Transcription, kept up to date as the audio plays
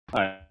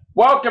Hi.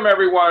 Welcome,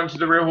 everyone, to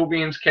the Real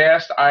Whovians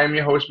cast. I am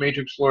your host,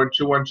 Matrix Lord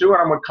 212, and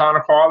I'm with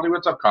Connor Farley.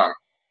 What's up, Connor?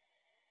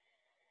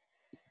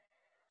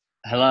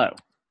 Hello.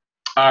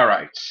 All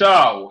right.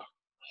 So,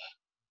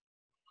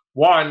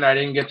 one, I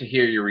didn't get to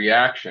hear your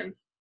reaction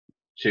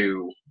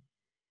to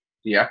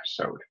the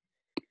episode.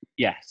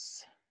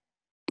 Yes.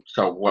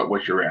 So, what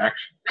was your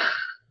reaction?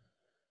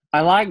 I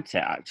liked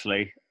it,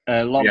 actually.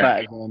 A lot Yeah.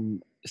 better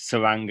than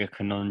Saranga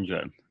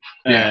Conundrum.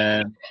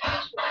 Yeah.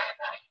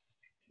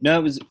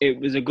 No, it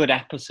was a good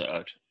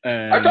episode.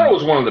 I thought it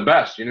was one of the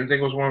best. You didn't think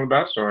it was one of the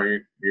best, or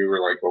you were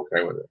like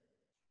okay with it?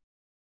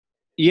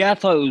 Yeah, I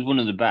thought it was one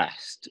of the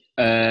best.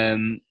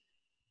 The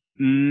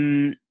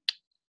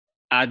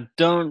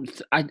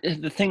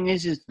thing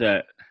is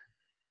that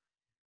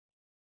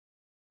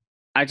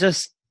I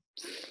just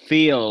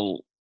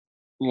feel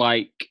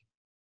like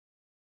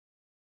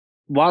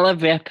while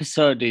every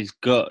episode is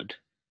good,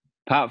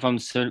 apart from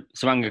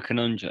Saranga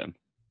Conundrum,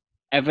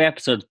 every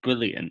episode's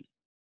brilliant.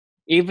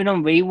 Even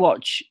on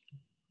rewatch,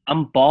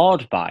 I'm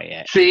bored by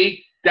it.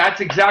 See,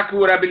 that's exactly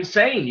what I've been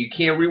saying. You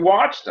can't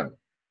rewatch them.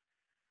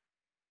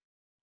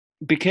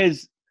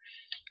 Because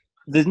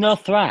there's no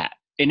threat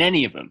in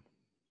any of them.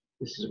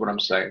 This is what I'm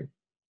saying.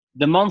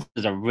 The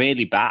monsters are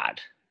really bad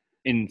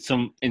in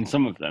some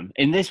of them.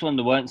 In this one,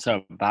 they weren't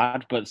so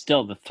bad, but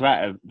still, the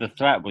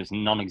threat was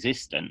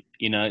non-existent.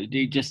 You know,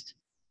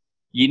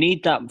 you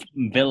need that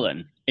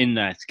villain in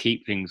there to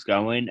keep things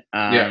going,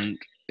 Yeah. and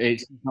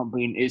it's not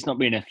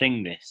been a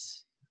thing this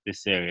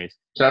series.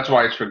 So that's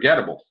why it's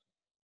forgettable.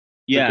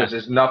 Yeah, Because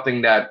there's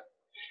nothing that.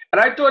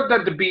 And I thought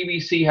that the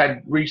BBC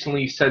had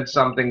recently said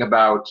something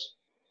about.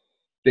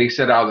 They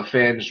said how the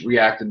fans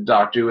reacted to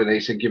Doctor Who, and they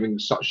said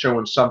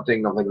showing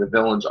something of like the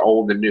villains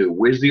old and new.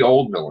 Where's the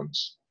old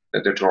villains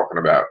that they're talking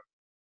about?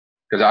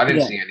 Because I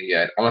didn't see any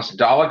yet, unless the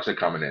Daleks are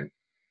coming in.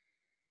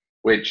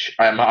 Which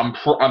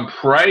I'm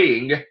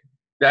praying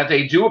that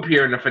they do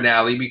appear in the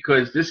finale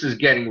because this is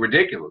getting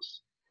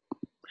ridiculous.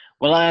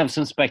 Well, I have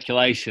some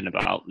speculation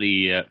about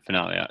the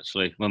finale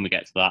actually when we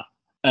get to that.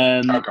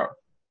 Okay.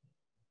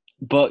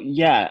 But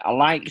yeah, I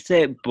liked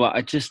it, but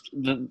it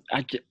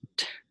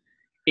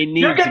needs.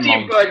 You get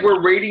like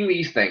we're rating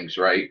these things,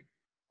 right?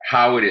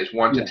 How it is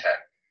 1 to 10,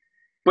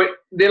 but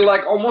they're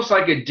like almost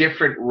like a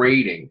different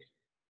rating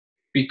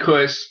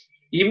because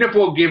even if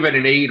we'll give it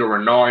an 8 or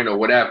a 9 or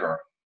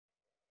whatever,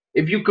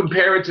 if you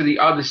compare it to the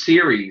other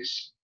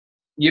series,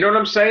 you know what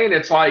I'm saying?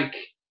 It's like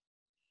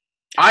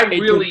like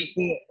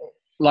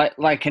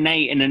an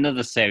 8 in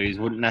another series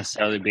wouldn't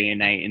necessarily be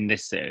an 8 in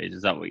this series.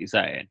 Is that what you're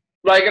saying?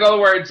 Like in other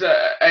words,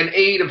 an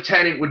 8 of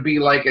 10 it would be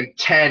like a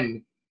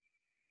 10.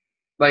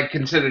 Like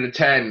considered a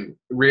 10,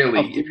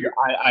 really. If you're,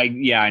 I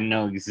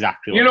know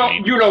exactly. You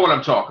know what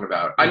I'm talking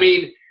about. I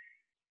mean,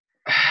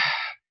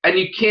 and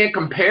you can't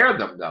compare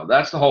them though.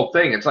 That's the whole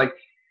thing. It's like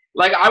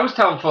I was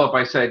telling Philip.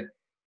 I said,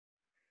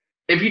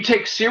 if you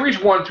take series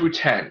 1 through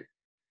 10,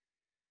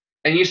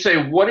 and you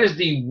say what is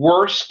the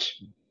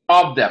worst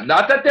of them,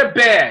 not that they're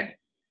bad,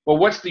 but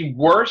what's the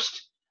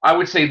worst? I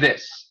would say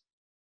this.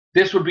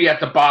 This would be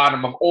at the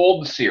bottom of all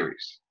the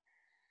series.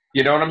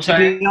 You know what I'm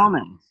saying? To be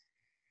honest,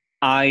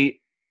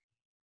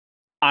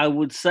 I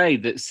would say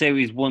that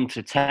series 1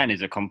 to 10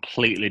 is a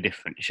completely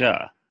different show.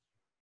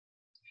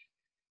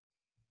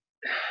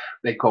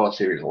 They call it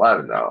series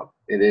 11, though.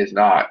 It is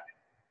not.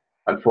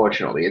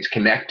 Unfortunately, it's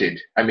connected.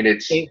 I mean,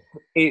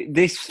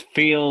 this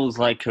feels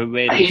like a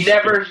really. He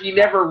never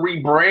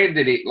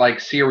rebranded it like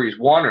series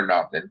 1 or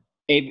nothing.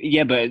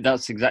 But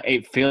that's exactly.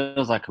 It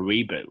feels like a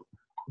reboot.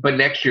 But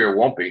next year it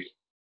won't be.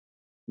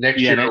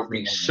 Next year it'll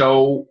be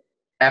so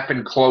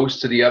effing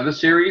close to the other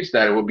series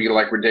that it will be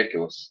like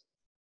ridiculous.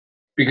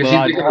 Because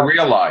they're going to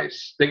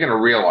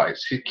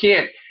realize he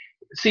can't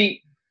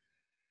see.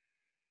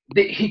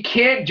 He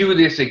can't do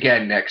this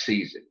again next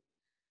season.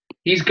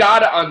 He's got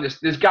to understand.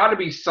 There's got to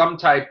be some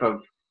type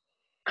of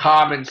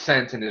common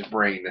sense in his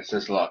brain that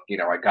says, "Look,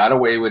 I got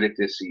away with it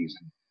this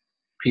season.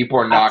 People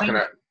are not going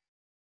to."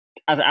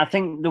 I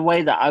think the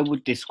way that I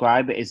would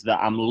describe it is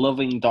that I'm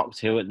loving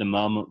Doctor Who at the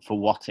moment for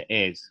what it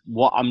is.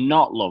 What I'm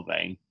not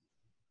loving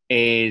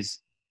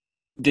is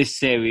this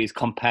series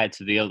compared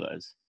to the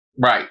others.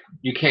 Right.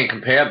 You can't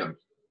compare them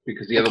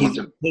because the other ones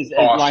are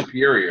far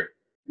superior.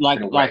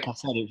 Like I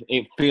said,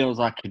 it feels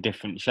like a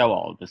different show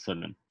all of a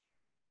sudden.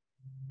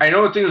 I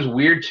know the thing is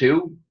weird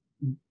too.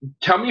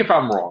 Tell me if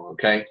I'm wrong,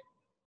 okay?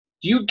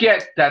 Do you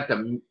get that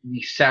the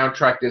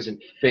soundtrack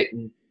doesn't fit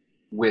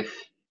with?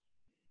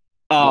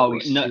 Oh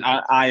no!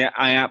 I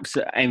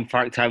absolutely. In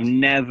fact, I've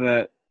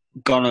never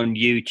gone on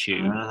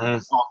YouTube,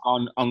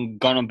 gone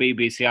on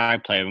BBC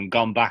iPlayer, and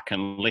gone back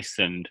and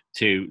listened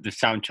to the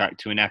soundtrack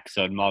to an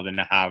episode more than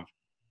I have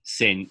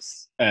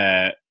since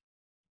the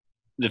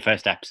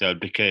first episode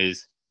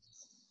because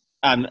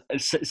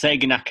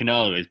Sega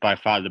Nakanola is by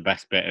far the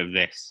best bit of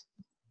this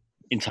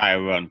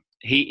entire run.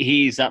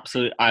 He's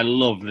absolutely. I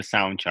love the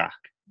soundtrack.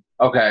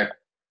 Okay,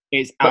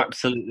 it's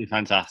absolutely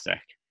fantastic.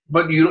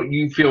 But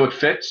you feel it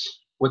fits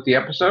with the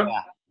episode?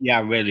 Yeah,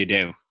 I really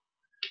do.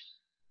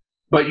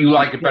 But you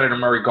like it better than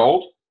Murray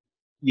Gold?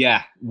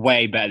 Yeah,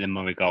 way better than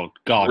Murray Gold.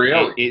 God,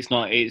 Really? it's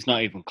not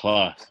even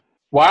close.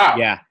 Wow.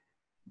 Yeah,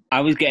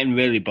 I was getting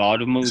really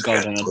bored of Murray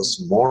Gold. And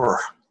more.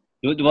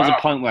 There was a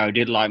point where I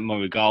did like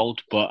Murray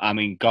Gold, but I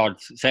mean, God,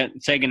 Sega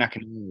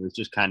Nakamura was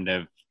just kind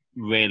of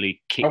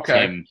really kicked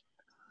him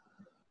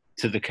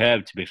to the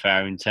curb. To be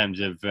fair, in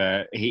terms of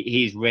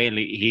he's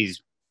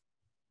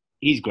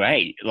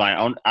great.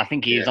 Like I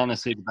think he is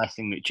honestly the best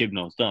thing that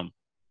Chibnall's done.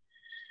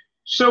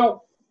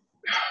 So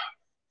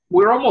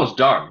we're almost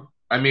done.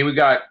 I mean, we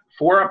got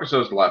 4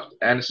 episodes left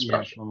and a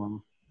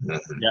special.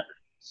 Yeah.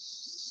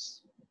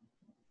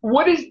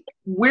 What is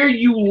where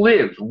you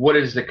live? What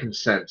is the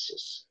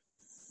consensus?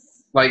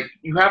 Like,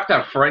 you have to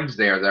have friends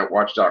there that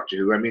watch Doctor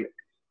Who. I mean,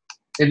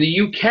 in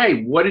the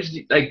UK, what is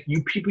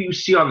you people you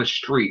see on the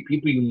street,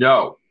 people you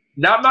know?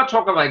 Now, I'm not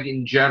talking like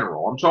in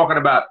general. I'm talking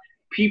about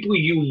people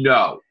you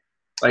know.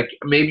 Like,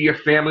 maybe your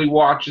family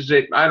watches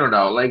it. I don't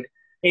know. Like,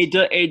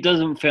 it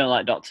doesn't feel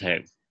like Doctor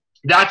Who.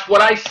 That's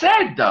what I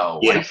said, though.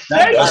 Yeah, I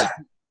said that.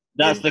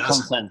 That's the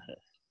consensus.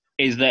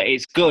 Is that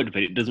it's good,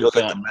 but it doesn't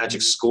feel like the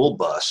Magic School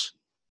Bus.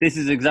 This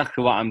is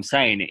exactly what I'm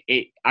saying.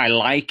 I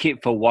like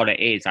it for what it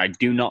is. I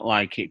do not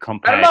like it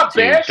compared to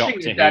Doctor Who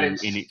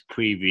in its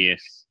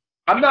previous.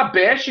 I'm not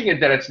bashing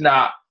it that it's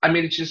not. I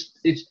mean,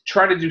 it's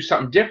trying to do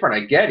something different.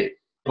 I get it,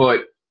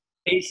 but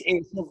it's.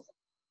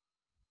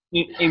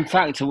 In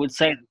fact, I would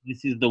say that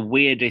this is the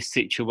weirdest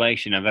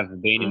situation I've ever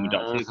been in with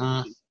Doctor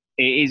Who.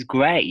 It is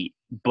great,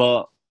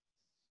 but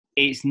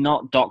it's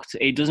not Doctor.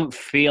 It doesn't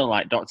feel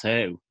like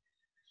Doctor Who.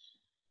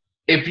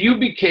 If you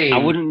became, I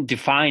wouldn't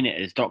define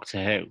it as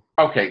Doctor Who.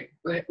 Okay,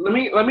 let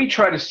me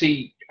try to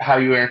see how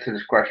you answer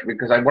this question,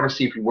 because I want to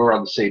see if we're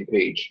on the same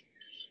page.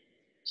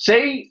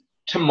 Say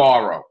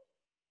tomorrow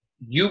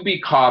you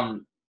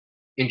become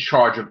in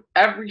charge of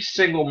every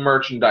single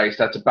merchandise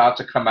that's about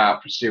to come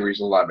out for Series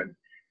 11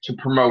 to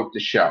promote the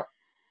show,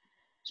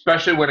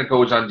 especially when it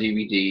goes on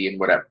DVD and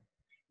whatever.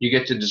 You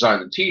get to design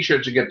the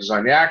T-shirts, you get to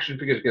design the action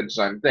figures, you get to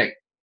design the thing.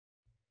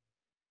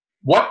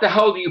 What the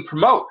hell do you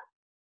promote?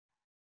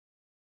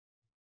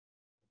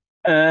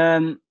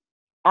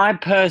 I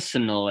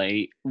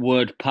personally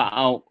would put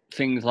out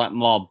things like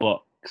more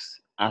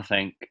books. I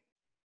think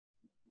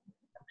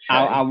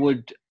I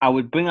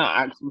would bring out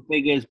action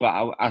figures,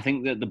 but I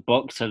think that the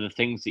books are the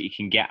things that you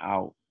can get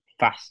out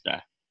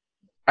faster.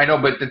 I know,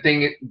 but the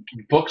thing is,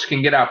 books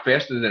can get out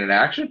faster than an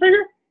action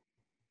figure?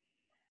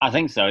 I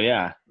think so,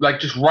 yeah. Like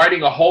just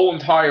writing a whole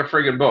entire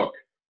friggin' book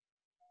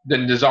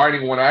than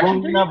designing one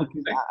action figure? No,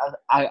 because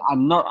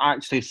I'm not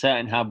actually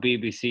certain how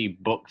BBC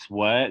Books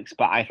works,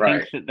 but I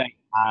think that they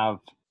have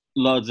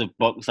loads of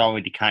books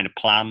already kind of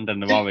planned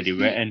and they're already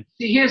written.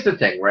 See, here's the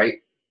thing, right?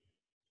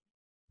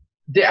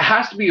 There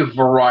has to be a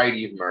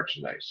variety of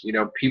merchandise. You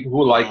know, people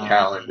who like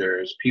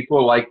calendars, people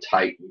who like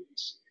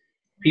Titans,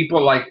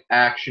 people like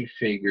action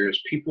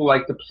figures, people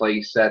like the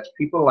play sets,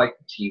 people like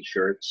the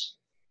T-shirts.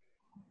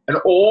 And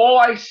all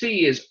I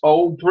see is,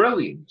 oh,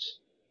 brilliant.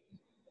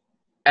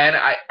 And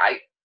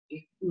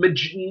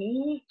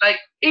like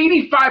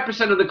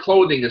 85% of the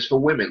clothing is for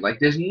women. Like,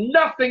 there's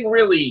nothing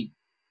really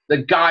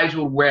that guys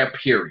would wear,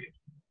 period.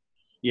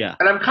 Yeah.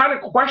 And I'm kind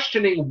of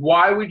questioning,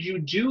 why would you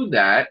do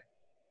that?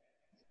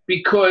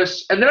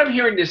 Because, and then I'm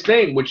hearing this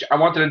thing, which I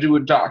wanted to do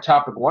a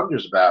Topic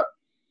Wonders about,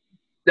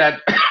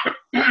 that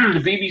the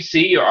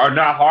BBC are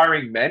not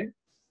hiring men.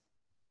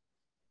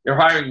 They're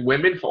hiring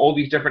women for all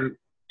these different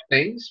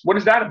things. What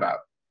is that about?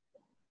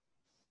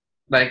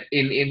 Like,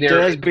 in their...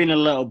 There's been a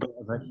little bit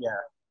of it, yeah.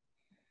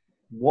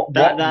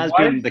 That has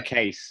been the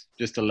case,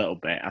 just a little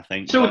bit, I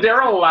think. So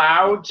they're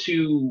allowed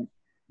to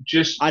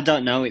just... I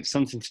don't know. It's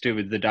something to do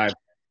with the diversity.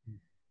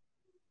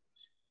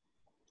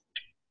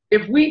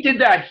 If we did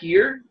that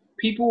here,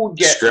 people would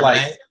get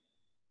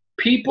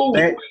people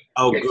would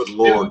good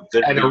Lord,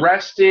 and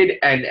arrested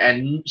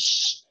and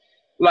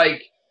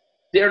like,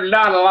 they're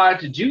not allowed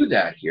to do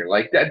that here.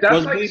 Like that's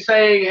like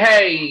saying,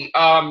 hey,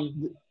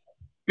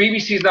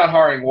 BBC's not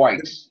hiring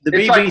whites. The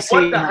it's BBC, like,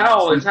 what the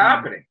hell is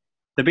happening?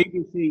 The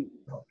BBC,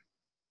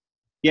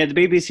 the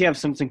BBC have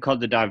something called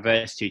the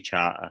Diversity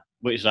Charter,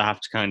 which I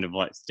have to kind of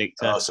like stick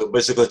to. So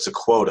basically, it's a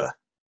quota.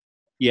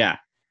 Yeah.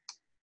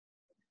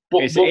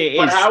 But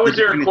how is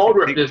there a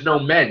quota if there's no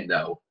men,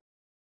 though?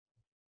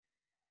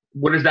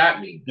 What does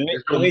that mean? There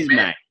is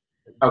men.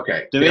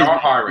 Okay, they are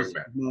hiring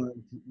men.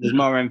 There's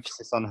more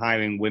emphasis on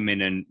hiring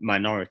women and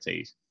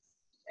minorities.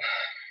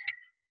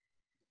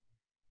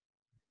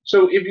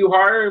 So if you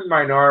hire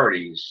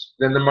minorities,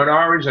 then the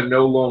minorities are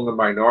no longer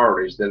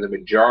minorities, they're the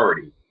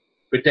majority.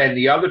 But then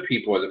the other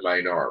people are the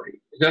minority.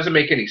 It doesn't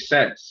make any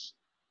sense.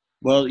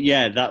 Well,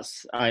 yeah, that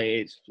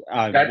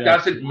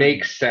doesn't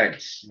make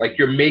sense. Like,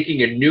 you're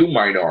making a new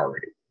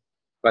minority.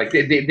 Like,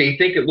 they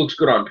think it looks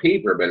good on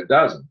paper, but it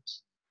doesn't.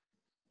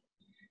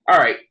 All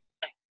right.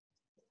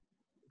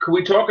 Can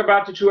we talk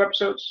about the 2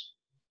 episodes?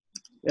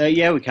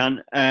 Yeah, we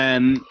can.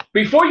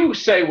 Before you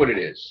say what it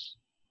is,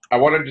 I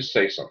wanted to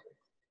say something.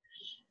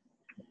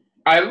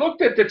 I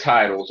looked at the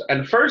titles,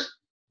 and first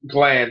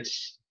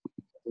glance,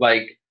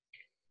 like,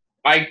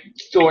 I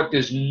thought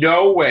there's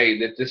no way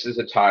that this is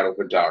a title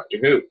for Doctor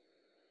Who.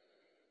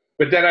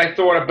 But then I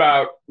thought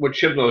about what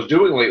Chibnall's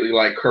doing lately,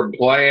 like her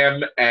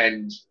Blam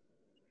and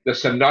the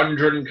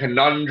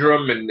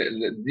Conundrum and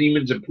the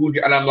Demons of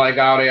Pooja. And I'm like,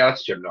 oh, yeah,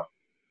 that's Chibnall.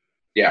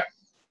 Yeah.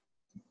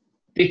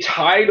 The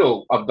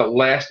title of the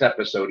last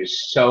episode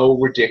is so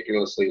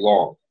ridiculously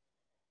long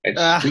and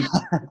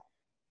stupid.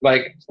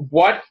 Like,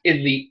 what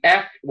in the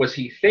F was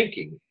he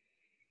thinking?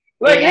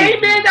 Like, hey,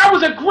 man, that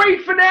was a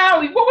great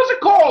finale. What was it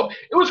called?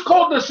 It was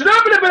called the...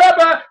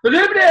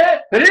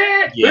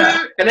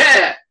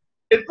 Yeah.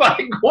 It's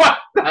like, what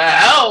the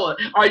hell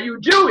are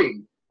you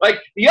doing? Like,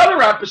 the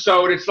other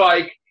episode, it's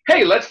like,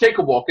 hey, let's take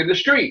a walk in the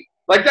street.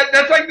 Like,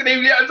 that's like the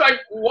name. It's like,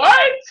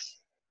 what?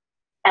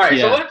 All right,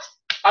 so let's...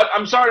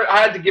 I'm sorry, I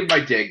had to give my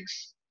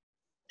digs.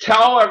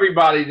 Tell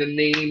everybody the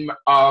name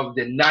of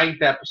the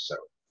 9th episode.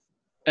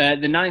 The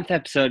 9th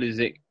episode is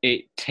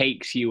It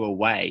Takes You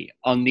Away.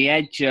 On the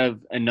edge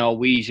of a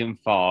Norwegian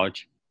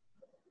forge.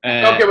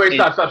 Okay, wait,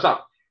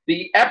 stop.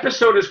 The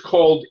episode is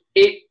called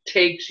It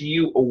Takes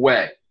You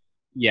Away.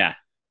 Yeah.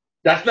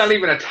 That's not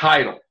even a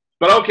title.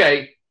 But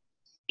okay,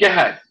 go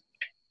ahead.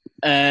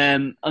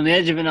 On the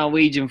edge of a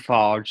Norwegian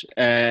forge,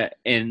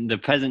 in the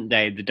present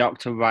day, the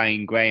Dr.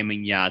 Ryan, Graham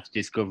and Yard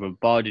discover a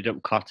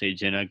boarded-up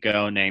cottage and a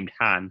girl named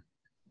Han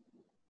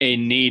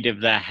in need of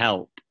their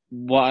help.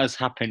 What has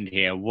happened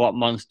here? What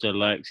monster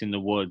lurks in the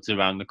woods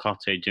around the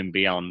cottage and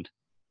beyond?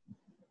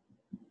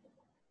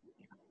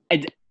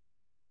 I've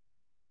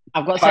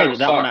got to say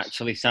that one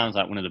actually sounds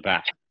like one of the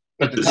best.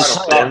 But the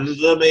title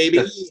sucks. Maybe?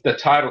 The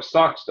title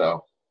sucks,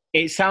 though.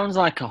 It sounds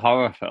like a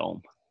horror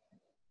film.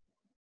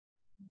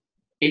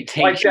 It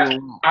takes like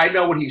you. I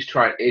know what he's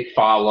trying. It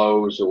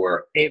follows,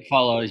 or it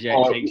follows. Yeah,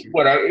 it takes you.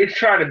 It's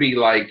trying to be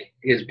like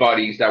his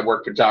buddies that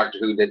work for Doctor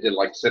Who that did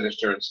like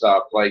Sinister and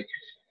stuff. Like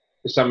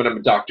some of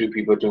them Doctor Who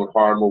people are doing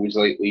horror movies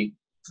lately.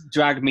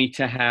 Drag Me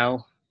to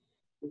Hell.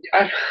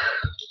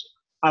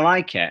 I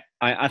like it.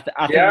 I think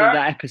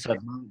that episode.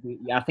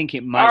 I think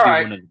it might be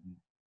one of them.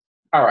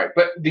 All right,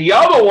 but the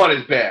other one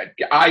is bad.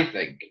 I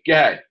think. Go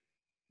ahead.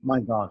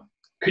 My God.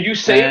 Could you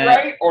say it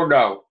right or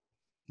no?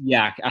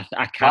 Yeah,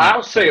 I can't.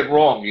 I'll say it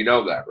wrong. You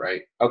know that,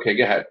 right? Okay,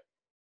 go ahead.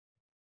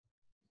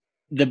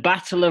 The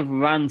Battle of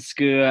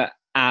Ranskoor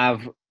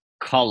Av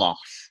Kolos.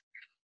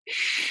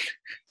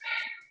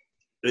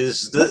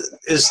 Is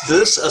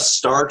this a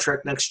Star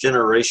Trek Next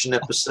Generation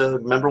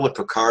episode? Remember when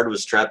Picard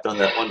was trapped on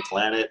that one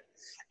planet,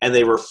 and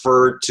they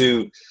referred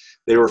to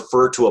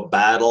a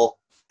battle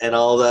and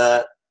all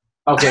that?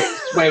 Okay,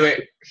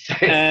 wait. Say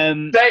it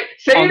again.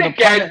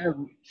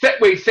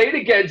 Say it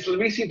again. So let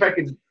me see if I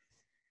can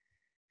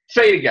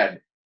say it again.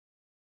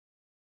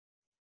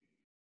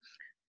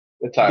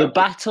 The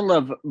Battle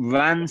of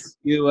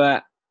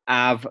Ranskoor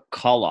Av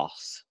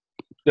Kolos.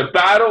 The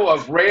Battle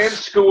of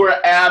Ranskoor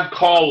Av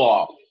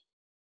Kolos.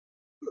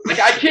 Like,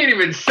 I can't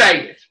even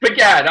say it. But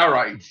yeah, all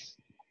right.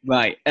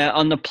 Right.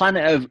 On the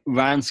planet of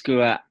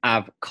Ranskoor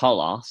Av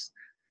Kolos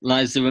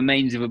lies the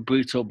remains of a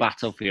brutal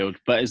battlefield,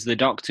 but as the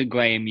Dr.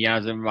 Graham,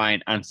 Yaz and Ryan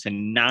answer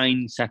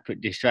 9 separate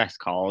distress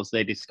calls,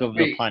 they discover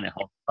the planet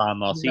holds far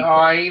more secrets.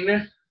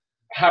 9?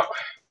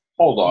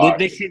 Hold on.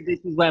 This is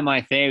where my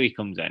theory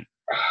comes in.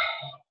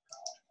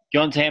 Do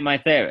you want to hear my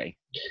theory?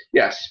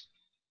 Yes.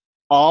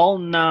 All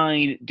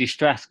 9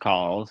 distress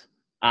calls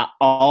are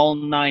all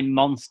 9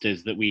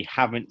 monsters that we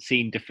haven't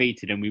seen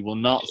defeated and we will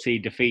not see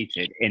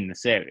defeated in the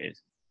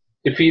series.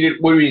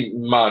 Defeated? What do you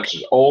mean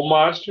monsters? All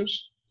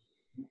monsters?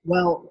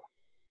 Well,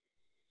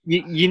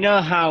 you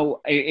know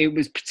how it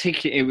was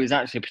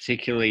actually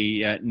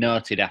particularly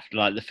noted after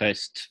like the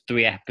first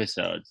 3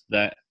 episodes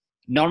that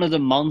none of the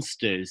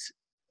monsters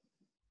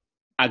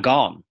are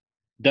gone.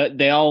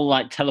 They all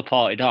like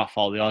teleported off,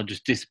 or they all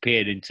just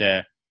disappeared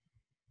into.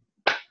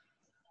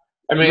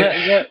 I mean,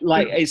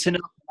 like it's an.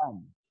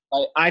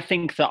 Like, I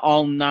think that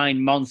all 9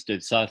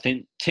 monsters. So I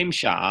think Tim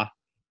Shah,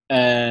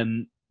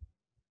 the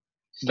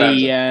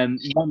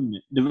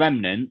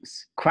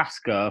remnants,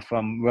 Krasko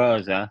from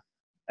Rosa,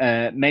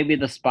 maybe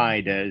the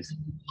spiders.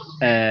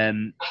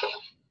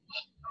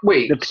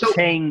 Wait,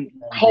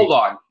 hold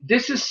on.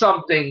 This is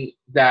something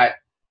that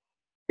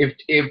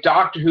if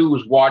Doctor Who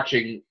was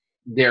watching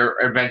their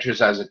adventures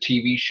as a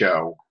TV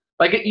show,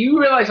 like, you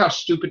realize how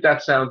stupid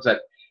that sounds,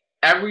 that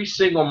every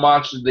single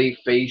monster they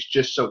face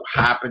just so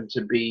happened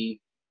to be.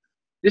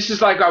 This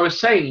is like I was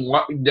saying,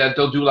 that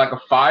they'll do like a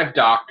 5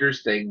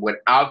 doctors thing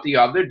without the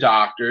other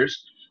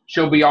doctors.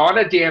 She'll be on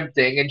a damn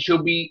thing, and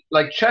she'll be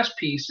like chess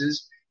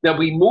pieces. They'll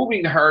be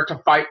moving her to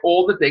fight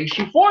all the things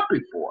she fought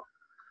before.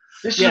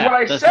 This is what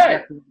I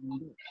said.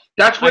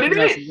 That's what it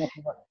is.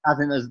 I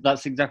think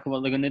that's exactly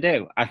what they're going to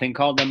do. I think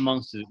all them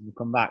monsters will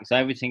come back. So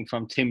everything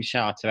from Tim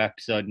Shah to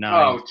episode 9.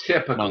 Oh,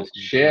 typical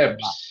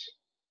Chips.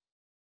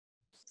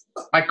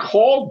 I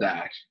called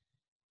that.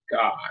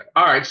 God.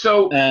 All right,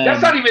 so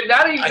that's not even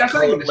the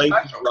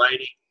special.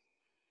 Writing.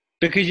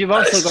 Because you've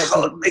also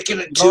got making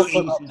it too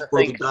easy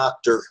for the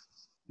Doctor.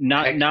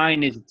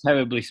 9 is a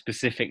terribly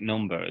specific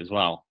number as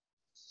well.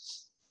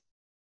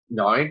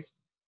 9?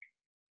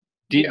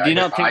 Do you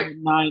not think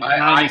 9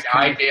 is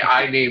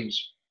I named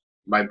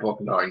my book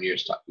 9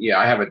 years time. Yeah,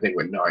 I have a thing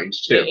with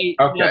nines too. Okay.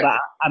 Yeah, but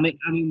I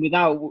mean,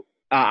 without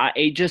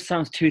it just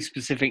sounds too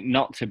specific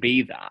not to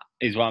be that.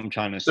 Is what I'm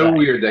trying to say. So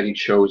weird that he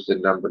chose the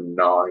number 9.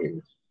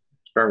 It's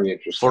very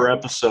interesting. For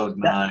episode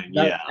 9,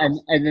 yeah.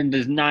 And then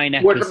there's 9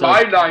 episodes.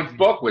 My 9th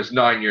book was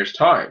 9 years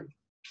time,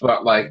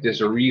 but like, there's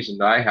a reason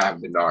I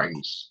have the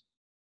 9s.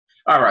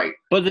 All right,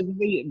 but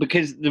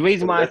because the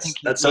reason why I think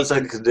that sounds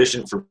like a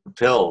condition for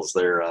pills,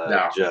 there,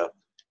 No. Joe.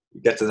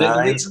 You get the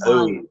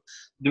 9s.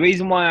 The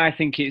reason why I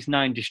think it's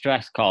 9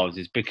 distress calls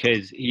is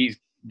because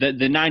the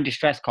 9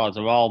 distress calls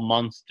are all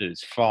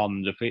monsters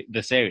from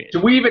the series. Do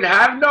we even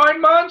have 9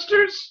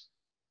 monsters?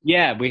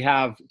 Yeah, we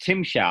have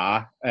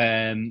Timshar,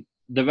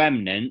 the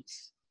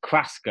Remnants,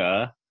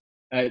 Kraska,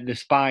 the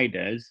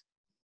Spiders,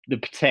 the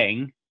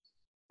Pting,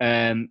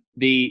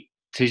 the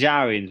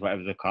Tajarians,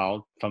 whatever they're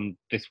called, from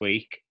this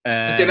week.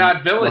 They're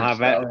not villains,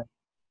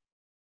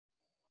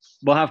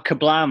 we'll have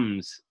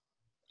Kablam's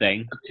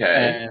thing.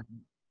 Okay.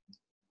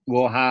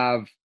 We'll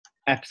have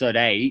episode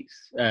 8.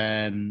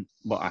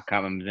 But I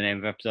can't remember the name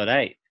of episode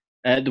 8.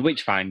 The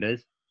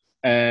Witchfinders.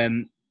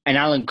 And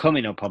Alan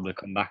Cumming will probably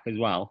come back as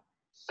well.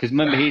 Because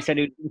remember he said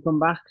he was going to come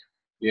back?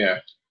 Yeah.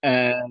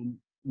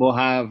 We'll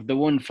have the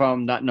one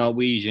from that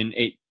Norwegian,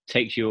 It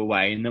Takes You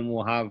Away, and then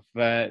we'll have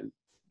the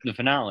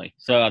finale.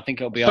 So I think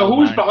it'll be. So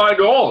who's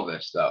behind all of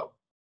this, though?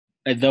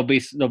 There'll be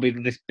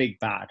this big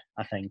bad,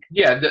 I think.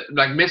 Yeah,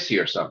 like Missy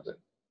or something,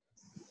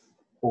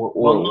 or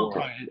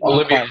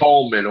Olivia quite.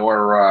 Colman,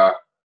 or.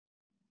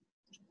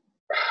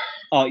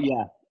 Oh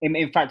yeah.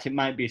 In fact, it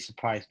might be a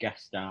surprise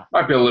guest star.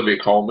 Might be Olivia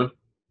Colman.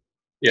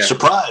 Yeah.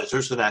 Surprise!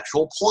 There's an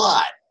actual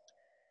plot.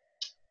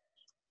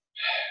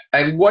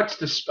 And what's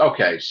this?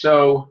 Okay,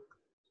 so,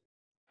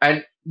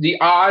 and the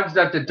odds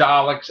that the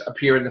Daleks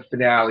appear in the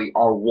finale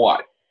are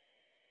what?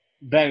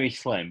 Very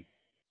slim.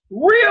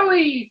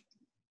 Really?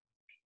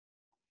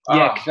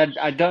 Yeah, because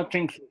I don't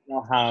think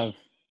they'll have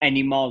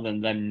any more than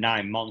them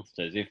 9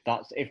 monsters. If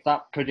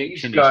that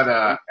prediction he's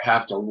gonna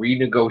have to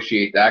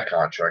renegotiate that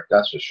contract.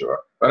 That's for sure.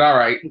 But all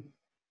right.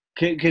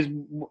 Because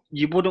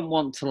you wouldn't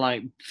want to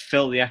like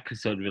fill the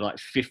episode with like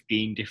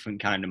 15 different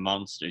kind of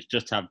monsters.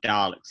 Just have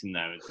Daleks in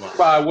there as well.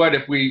 Well, what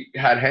if we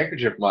had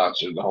handkerchief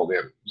monsters the whole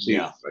damn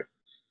season?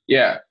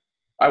 Yeah,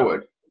 I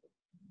would.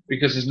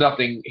 Because there's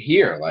nothing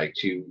here like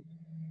to.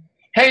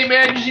 Hey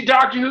man, did you see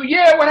Doctor Who?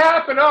 Yeah, what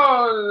happened?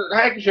 Oh,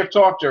 handkerchief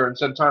talked to her and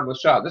said timeless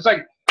child. It's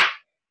like,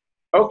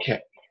 okay,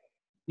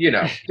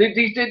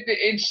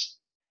 it's.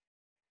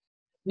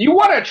 You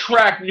want to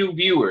attract new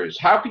viewers.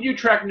 How can you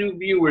attract new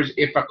viewers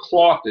if a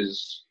cloth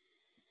is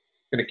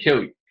going to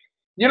kill you?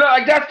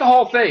 Like that's the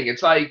whole thing.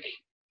 It's like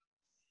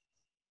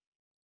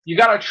you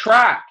got to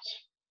attract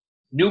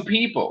new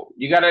people.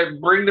 You got to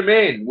bring them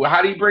in. Well,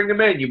 how do you bring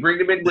them in? You bring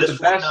them in with the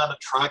best. This would not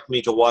attract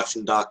me to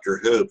watching Doctor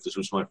Who if this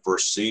was my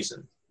first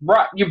season.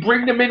 Right. You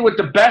bring them in with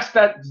the best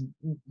that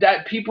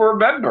people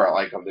remember,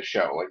 like, of the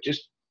show. Like,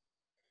 just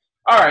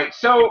all right.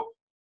 So.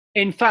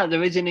 In fact,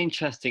 there is an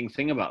interesting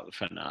thing about the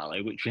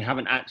finale, which we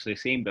haven't actually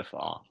seen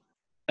before.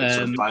 It's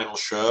the final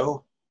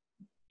show?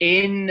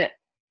 In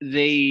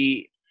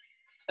the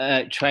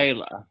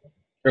trailer,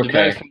 the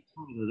very first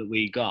trailer that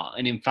we got,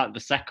 and in fact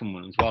the second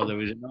one as well, there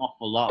is an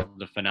awful lot of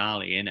the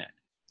finale in it.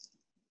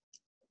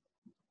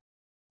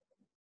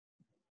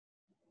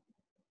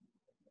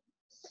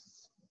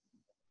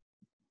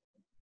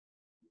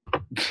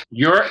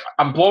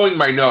 I'm blowing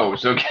my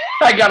nose, okay?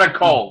 I got a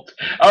cold.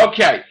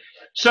 Okay.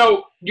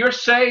 So you're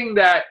saying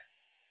that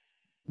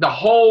the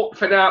whole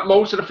finale,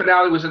 most of the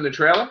finale was in the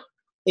trailer?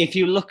 If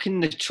you look in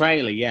the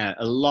trailer, yeah,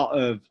 a lot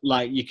of,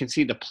 like, you can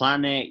see the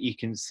planet, you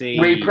can see...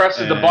 Where he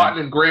presses the button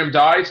and Graham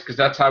dies, because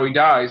that's how he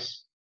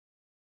dies.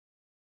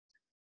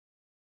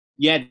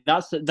 Yeah,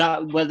 that's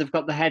that where they've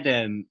got the head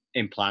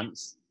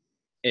implants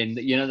in,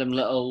 them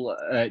little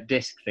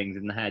disc things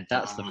in the head.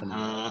 That's the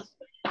finale.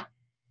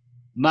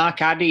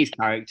 Mark Addy's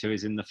character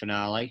is in the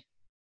finale.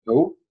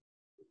 Who?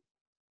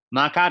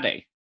 Mark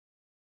Addy.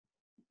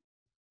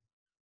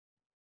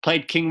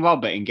 Played King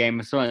Robert in Game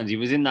of Thrones. He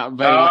was in that in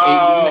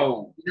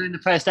the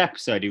first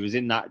episode, he was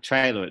in that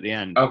trailer at the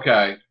end.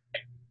 Okay.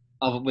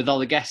 With all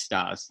the guest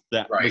stars.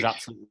 That was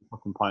absolutely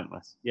fucking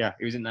pointless. Yeah,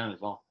 he was in there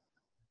as well.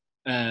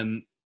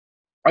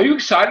 Are you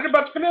excited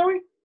about the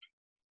finale?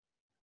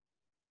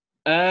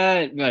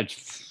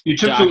 You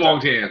took too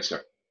long to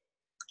answer.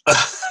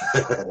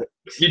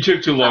 You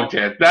took too long to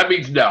answer. That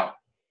means no.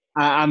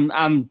 I'm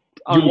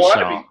you want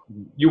to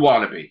be. You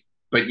want to be.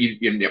 But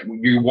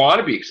you want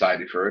to be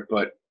excited for it,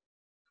 but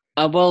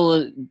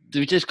well,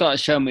 they've just got to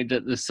show me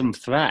that there's some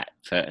threat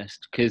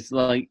first, because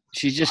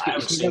she's just. I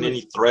haven't seen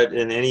any threat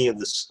in any of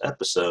the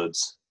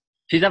episodes.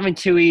 She's having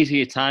too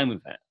easy a time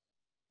with it.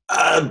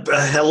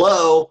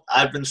 Hello,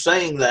 I've been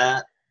saying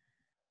that.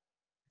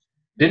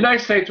 Didn't I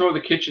say throw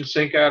the kitchen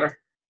sink at her?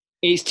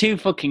 It's too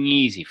fucking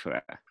easy for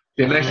her.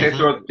 Didn't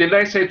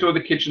I say throw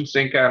the kitchen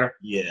sink at her?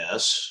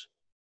 Yes.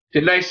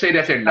 Didn't I say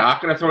that they're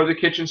not going to throw the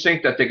kitchen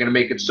sink? That they're going to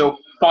make it so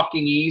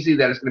fucking easy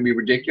that it's going to be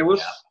ridiculous?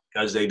 Yeah.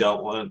 Because they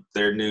don't want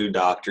their new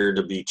doctor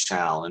to be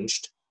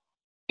challenged.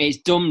 It's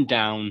dumbed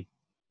down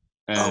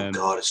Oh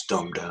God, it's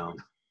dumbed down.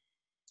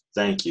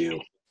 Thank you.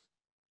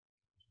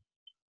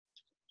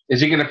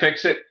 Is he going to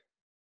fix it?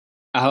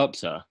 I hope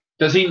so.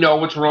 Does he know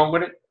what's wrong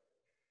with it?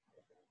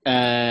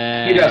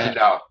 He doesn't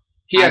know.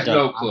 He has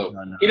no clue.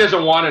 He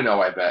doesn't want to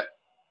know, I bet.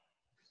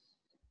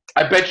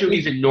 I bet you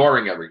he's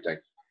ignoring everything.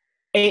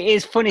 It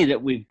is funny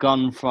that we've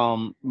gone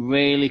from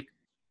really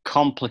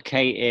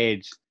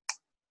complicated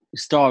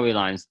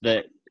storylines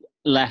that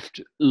left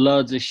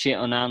loads of shit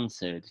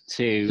unanswered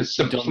to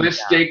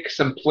simplistic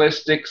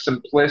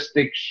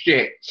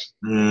shit.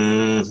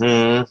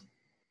 Mm-hmm.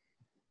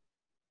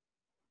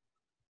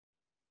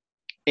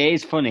 It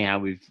is funny how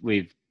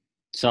we've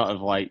sort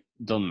of like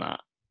done that.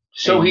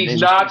 So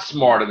he's not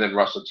smarter than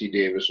Russell T.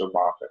 Davies or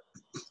Moffat.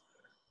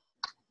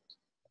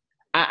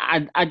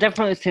 I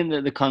definitely think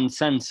that the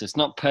consensus,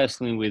 not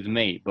personally with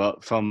me,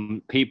 but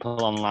from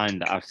people online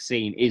that I've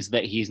seen, is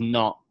that he's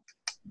not.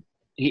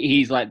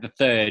 He's like the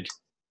third.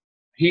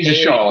 He's a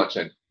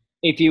charlatan.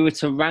 If you were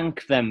to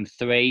rank them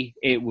three,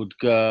 it would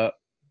go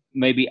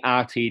maybe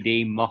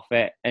RTD,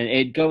 Moffat, and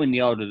it'd go in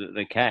the order that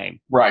they came.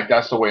 Right,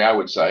 that's the way I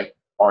would say.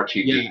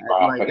 RTD,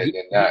 Moffat, and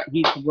then that.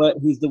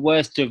 He's the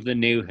worst of the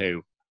new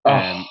Who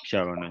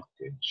showrunner.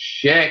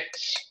 Shit.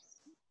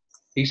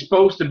 He's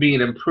supposed to be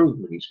an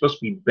improvement. He's supposed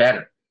to be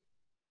better.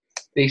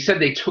 They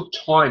said they took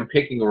time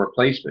picking a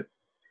replacement.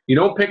 You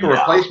don't pick a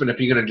replacement if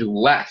you're going to do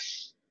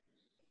less.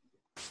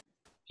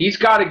 He's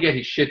got to get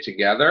his shit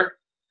together.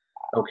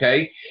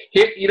 Okay?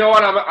 You know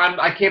what?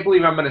 I can't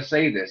believe I'm going to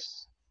say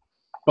this.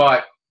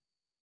 But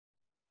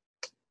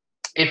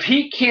if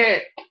he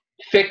can't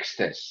fix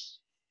this,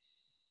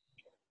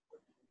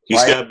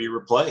 he's got to be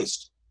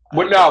replaced.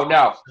 Well,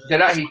 no.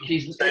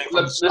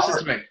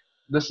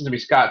 Listen to me,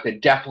 Scott. They're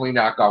definitely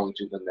not going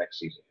to the next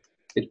season.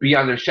 It's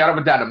beyond a shadow of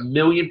a doubt,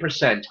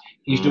 1,000,000%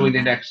 he's doing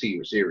the next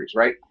series,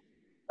 right?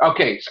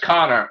 Okay, it's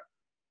Connor.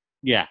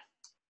 Yeah.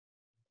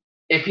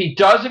 If he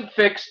doesn't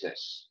fix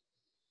this,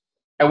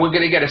 and we're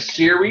going to get a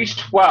series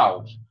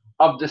 12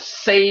 of the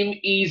same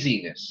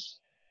easiness,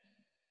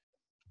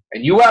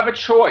 and you have a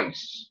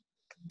choice,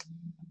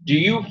 do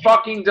you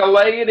fucking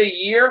delay it a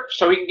year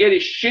so he can get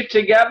his shit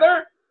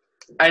together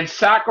and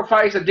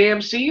sacrifice a damn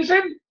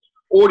season?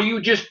 Or do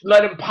you just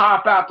let him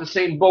pop out the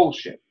same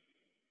bullshit?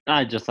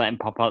 I just let him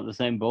pop out the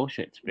same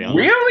bullshit, to be honest.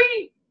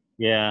 Really?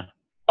 Yeah.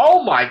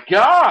 Oh, my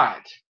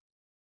God.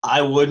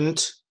 I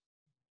wouldn't.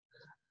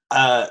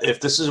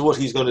 If this is what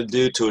he's going to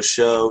do to a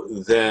show,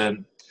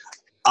 then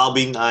I'll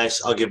be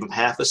nice. I'll give him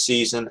half a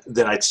season,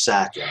 then I'd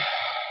sack him.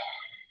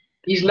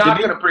 He's not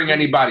going to bring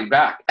anybody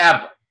back,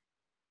 ever.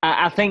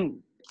 I think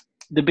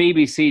the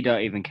BBC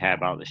don't even care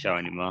about the show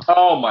anymore.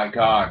 Oh, my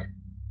God.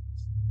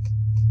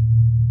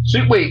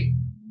 So, wait.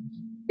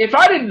 If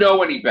I didn't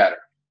know any better,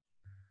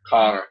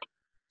 Connor,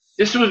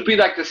 this would be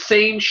like the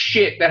same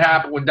shit that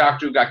happened when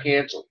Doctor Who got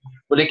canceled.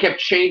 Where they kept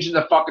changing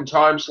the fucking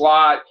time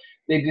slot.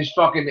 They just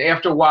fucking,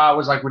 after a while, it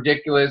was like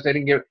ridiculous. They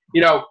didn't give,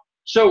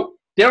 so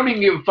they don't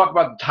even give a fuck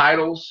about the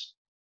titles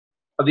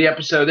of the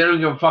episode. They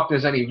don't give a fuck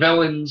there's any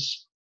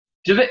villains.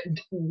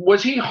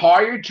 Was he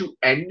hired to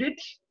end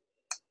it?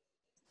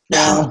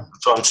 Yeah,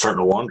 so I'm starting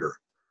to wonder.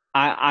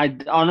 I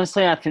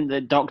honestly, I think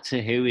that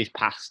Doctor Who is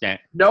past it.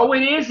 No,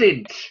 it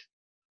isn't.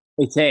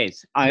 It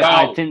is.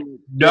 I think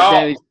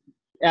there is,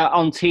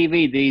 on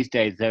TV these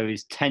days, there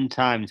is 10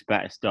 times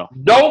better stuff.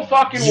 No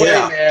fucking way,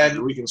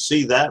 man. We can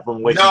see that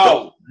from Waking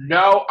Up.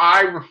 No,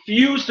 I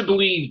refuse to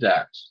believe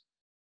that.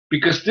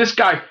 Because this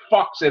guy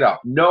fucks it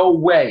up. No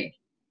way.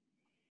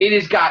 It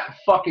has got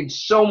fucking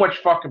so much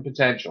fucking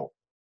potential.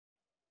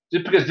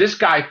 Just because this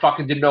guy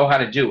fucking didn't know how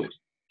to do it.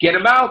 Get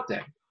him out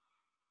there.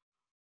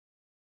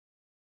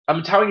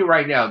 I'm telling you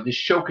right now, this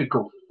show could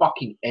go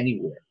fucking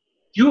anywhere.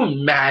 Do you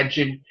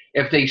imagine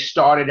if they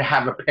started to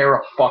have a pair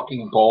of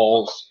fucking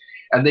balls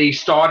and they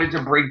started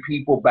to bring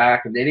people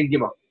back and they didn't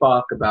give a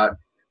fuck about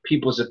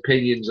people's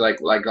opinions like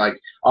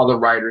other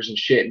writers and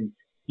shit, and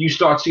you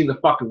start seeing the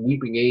fucking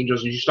Weeping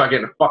Angels and you start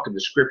getting a fucking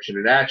description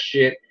of that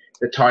shit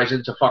that ties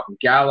into fucking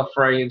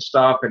Gallifrey and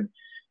stuff, and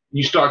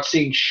you start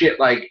seeing shit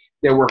like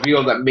they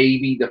reveal that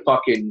maybe the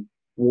fucking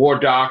War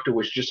Doctor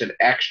was just an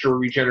extra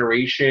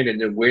regeneration and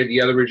then where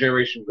the other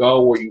regeneration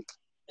go, or you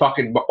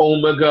fucking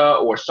Omega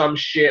or some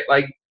shit.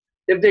 Like,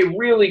 if they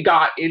really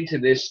got into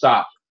this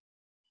stuff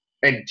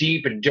and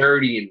deep and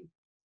dirty and,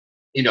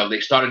 they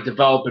started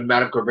developing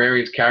Madame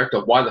Gravarian's character,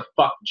 why the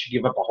fuck did she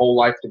give up a whole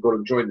life to go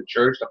to join the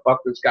church to fuck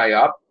this guy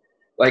up?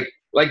 Like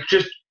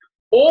just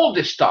all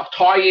this stuff,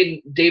 tie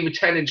in David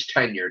Tennant's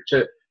tenure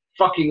to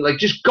fucking,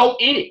 just go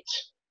in it.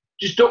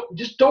 Just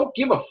don't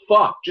give a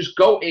fuck. Just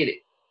go in it.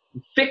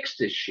 Fix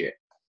this shit.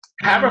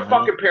 Have a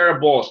fucking pair of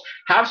balls.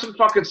 Have some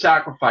fucking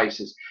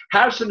sacrifices.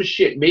 Have some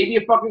shit. Maybe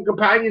a fucking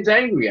companion's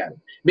angry at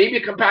him. Maybe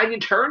a companion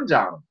turns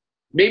on him.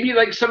 Maybe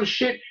some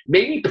shit.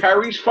 Maybe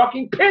Perry's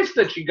fucking pissed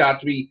that she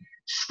got to be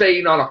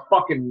staying on a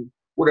fucking,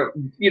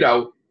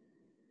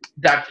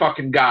 that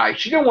fucking guy.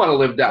 She didn't want to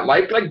live that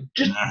life.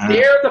 Just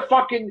dare the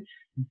fucking,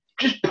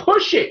 just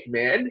push it,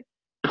 man.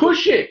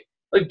 Push it.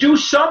 Do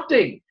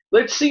something.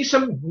 Let's see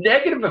some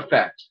negative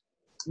effect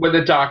when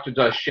the Doctor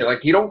does shit.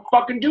 You don't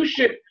fucking do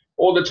shit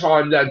all the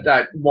time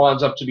that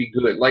winds up to be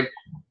good. Like,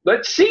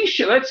 let's see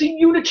shit. Let's see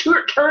Unit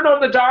turn on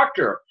the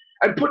Doctor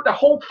and put the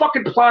whole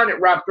fucking planet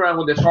wrapped around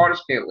with this TARDIS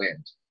can't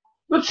land.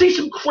 Let's see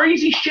some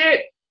crazy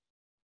shit.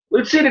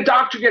 Let's see the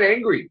Doctor get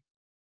angry.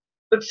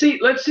 Let's see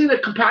the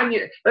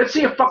companion. Let's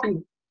see a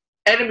fucking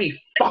enemy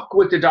fuck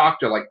with the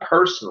Doctor, like,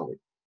 personally.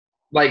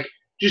 Like,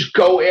 just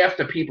go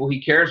after people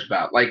he cares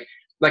about. Like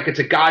it's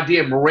a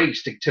goddamn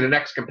race to the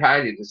next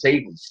companion to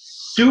save him.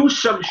 Do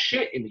some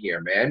shit in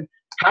here, man.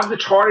 Have the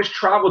TARDIS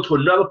travel to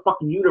another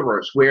fucking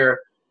universe where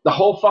the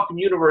whole fucking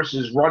universe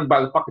is run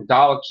by the fucking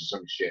Daleks or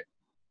some shit.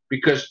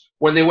 Because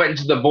when they went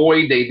into the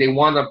void, they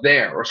wound up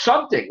there or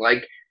something.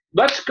 Like,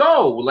 let's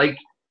go. Like,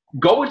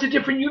 go into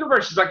different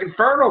universes like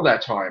Inferno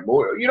that time.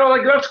 Or, you know,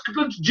 like, let's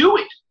do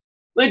it.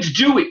 Let's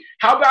do it.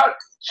 How about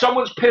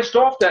someone's pissed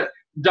off that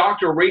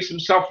Doctor erased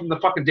himself from the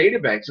fucking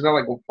databanks, and they're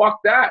like, well, fuck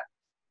that.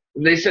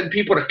 And they send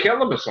people to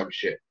kill him or some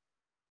shit.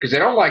 Because they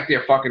don't like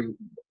their fucking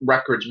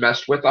records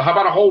messed with. Or how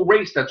about a whole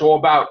race that's all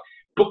about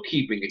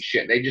bookkeeping and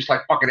shit? They just,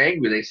 like, fucking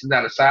angry. They send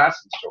out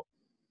assassins to them.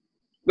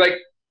 Like,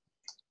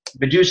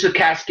 Medusa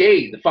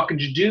Cascade, the fucking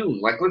Jadoon.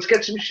 Like, let's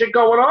get some shit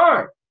going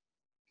on.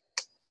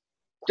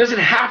 Doesn't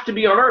have to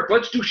be on Earth.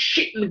 Let's do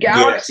shit in the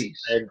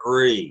galaxies. Yes, I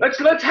agree.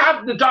 Let's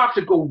have the Doctor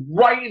go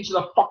right into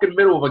the fucking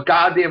middle of a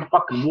goddamn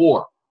fucking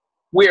war,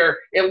 where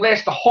it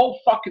lasts the whole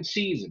fucking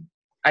season,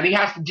 and he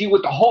has to deal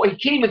with the whole. He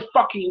can't even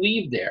fucking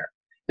leave there.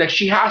 That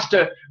she has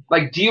to,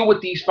 like, deal with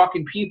these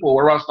fucking people,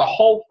 or else the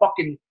whole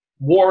fucking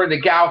war in the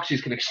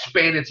galaxies can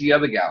expand into the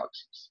other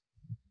galaxies.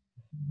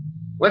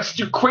 Let's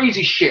do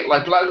crazy shit.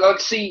 Like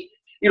let's see,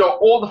 you know,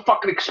 all the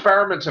fucking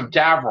experiments of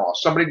Davros.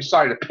 Somebody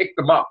decided to pick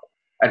them up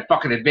and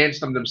fucking advance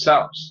them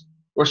themselves,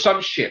 or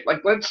some shit. Like,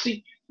 let's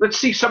see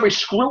somebody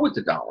screw with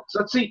the Daleks.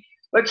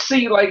 Let's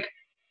see like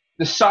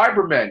the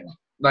Cybermen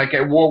like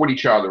at war with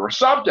each other or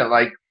something.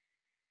 Like,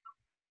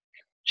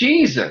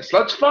 Jesus,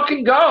 let's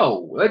fucking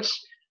go.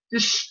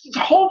 This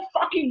whole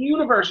fucking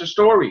universe of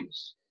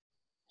stories.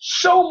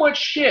 So much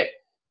shit.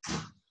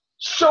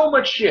 So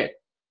much shit.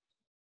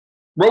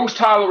 Rose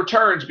Tyler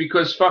returns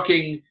because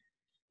fucking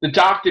the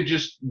Doctor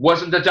just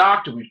wasn't the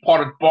Doctor. He was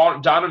part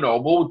of Donna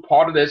Noble, was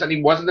part of this, and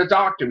he wasn't the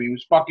Doctor. He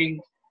was fucking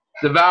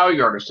the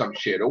Valyard or some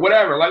shit or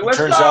whatever. Like, let's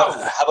go.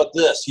 How about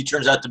this? He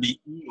turns out to be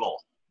evil.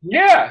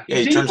 Yeah,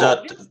 he turns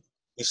out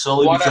he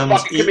slowly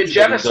becomes fucking commit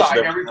genocide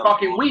every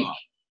fucking week.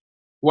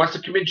 He wants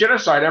to commit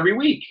genocide every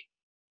week.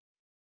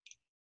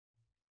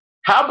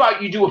 How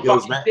about you do a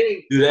fucking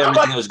thing? Dude,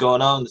 everything that was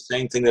going on, the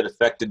same thing that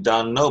affected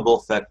Don Noble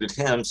affected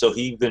him, so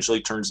he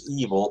eventually turns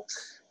evil.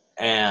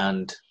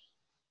 And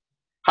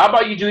how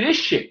about you do this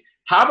shit?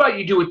 How about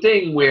you do a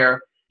thing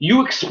where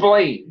you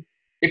explain,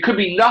 it could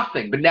be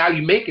nothing, but now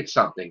you make it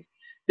something,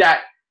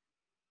 that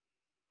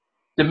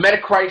the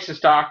Metacrisis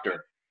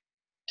Doctor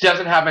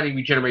doesn't have any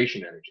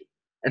regeneration energy.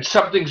 And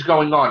something's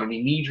going on, and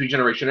he needs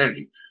regeneration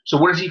energy. So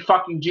what does he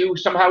fucking do?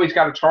 Somehow he's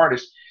got a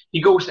TARDIS.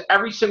 He goes to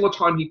every single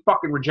time he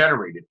fucking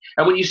regenerated.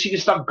 And when you see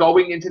this stuff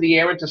going into the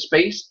air, into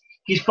space,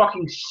 he's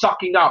fucking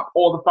sucking up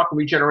all the fucking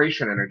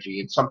regeneration energy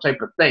in some type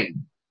of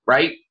thing,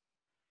 right?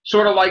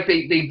 Sort of like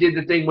they did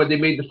the thing where they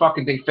made the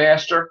fucking thing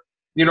faster.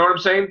 You know what I'm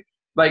saying?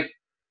 Like,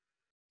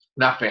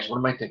 not fast. What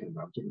am I thinking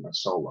about? I'm thinking about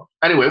Solo.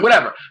 Anyway,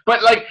 whatever.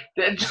 But like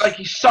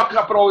he's sucking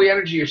up all the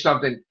energy or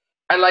something.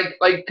 And like,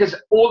 because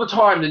all the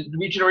time the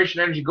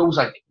regeneration energy goes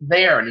like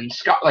there and in the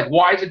sky. Like,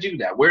 why does it do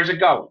that? Where's it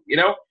going? You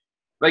know,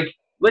 like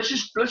let's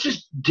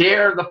just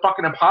dare the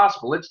fucking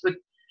impossible. Let's, like,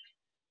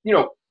 you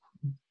know,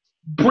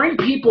 bring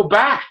people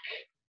back.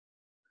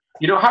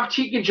 You know, have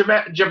Tegan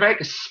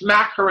Jamaica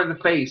smack her in the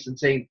face and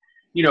say,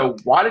 you know,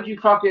 why did you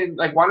fucking,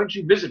 like, why didn't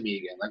you visit me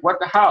again? Like, what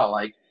the hell?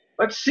 Like,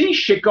 let's see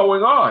shit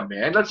going on,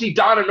 man. Let's see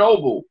Donna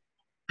Noble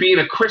being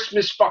a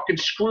Christmas fucking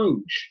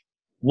Scrooge,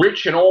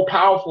 rich and all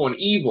powerful and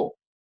evil,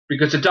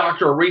 because the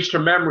Doctor erased her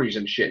memories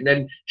and shit. And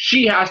then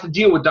she has to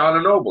deal with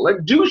Donna Noble.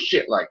 Let's do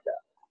shit like that.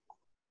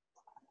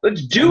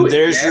 Let's do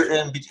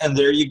it. And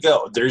there you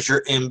go. There's your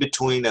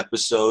in-between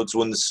episodes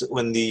when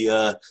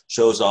the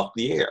show's off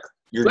the air.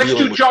 Let's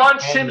do John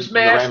Sims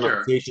Master. The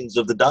ramifications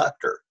of the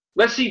Doctor.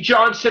 Let's see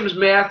John Sims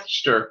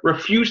Master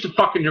refuse to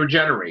fucking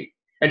regenerate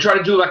and try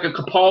to do like a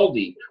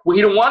Capaldi where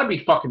he don't want to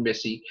be fucking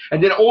Missy,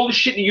 and then all the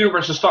shit in the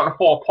universe is starting to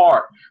fall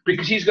apart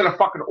because he's going to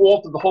fucking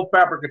alter the whole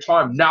fabric of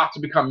time not to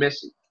become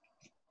Missy.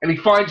 And he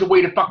finds a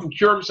way to fucking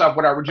cure himself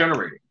without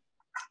regenerating.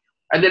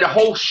 And then the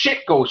whole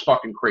shit goes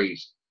fucking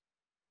crazy.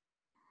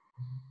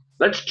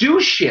 Let's do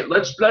shit.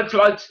 Let's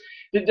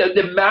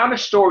the amount of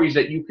stories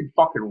that you can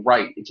fucking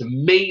write, it's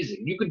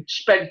amazing. You could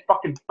spend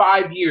fucking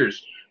 5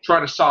 years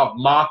trying to solve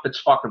Moffat's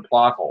fucking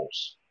plot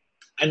holes.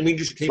 And we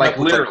just came up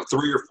with like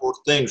 3 or 4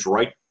 things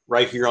right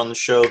here on the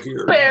show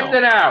here. Bammed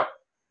it out.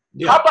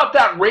 Yeah. How about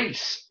that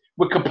race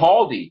with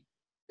Capaldi?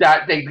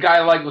 That the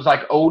guy like was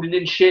like Odin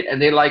and shit, and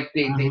they're like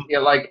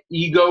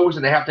egos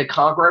and they have to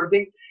conquer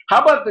everything.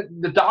 How about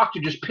the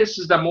Doctor just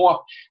pisses them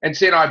off and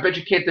saying, oh, I bet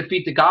you can't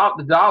defeat the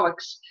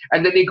Daleks,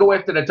 and then they go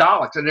after the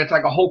Daleks, and it's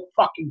like a whole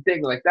fucking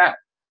thing like that.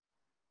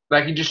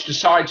 Like he just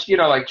decides, you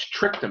know, like to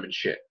trick them and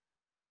shit.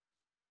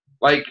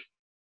 Like,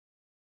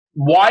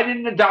 Why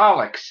didn't the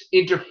Daleks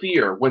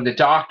interfere when the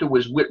Doctor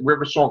was with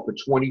River Song for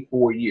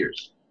 24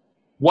 years?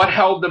 What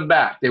held them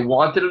back? They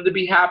wanted him to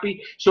be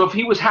happy. So if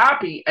he was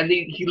happy and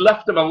he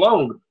left them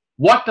alone,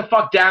 what the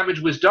fuck damage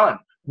was done?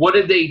 What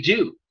did they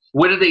do?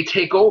 When did they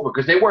take over?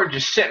 Because they weren't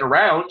just sitting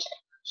around.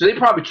 So they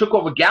probably took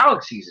over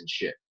galaxies and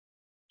shit.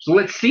 So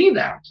let's see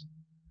that.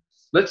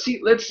 Let's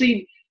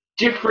see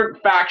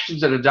different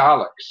factions of the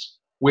Daleks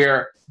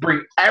where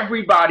bring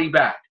everybody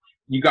back.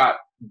 You got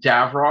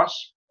Davros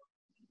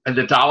and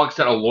the Daleks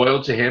that are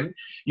loyal to him.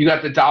 You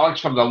got the Daleks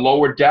from the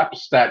lower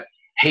depths that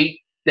hate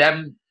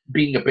them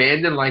being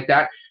abandoned like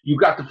that. You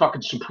got the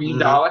fucking Supreme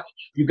Dalek.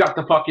 You got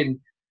the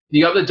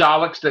other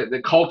Daleks,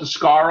 the Cult of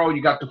Skaro.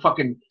 You got the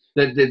fucking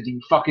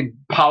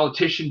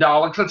politician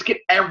Daleks. Let's get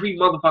every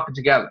motherfucker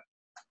together.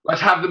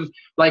 Let's have them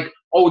like,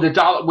 who the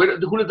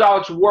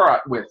Daleks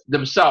were with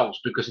themselves,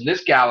 because in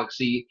this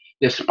galaxy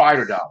there's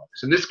spider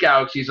Daleks. In this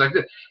galaxy is like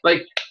this.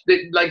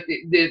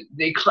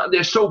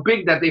 They're so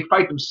big that they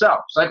fight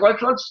themselves. Like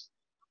let's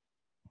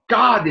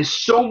God, there's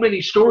so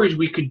many stories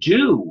we could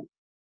do.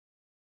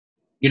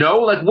 You know,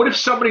 like what if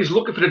somebody's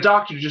looking for the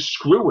Doctor to just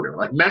screw with her,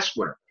 like mess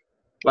with her?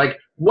 Like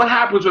what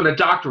happens when the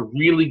Doctor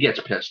really gets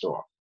pissed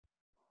off?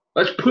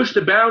 Let's push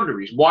the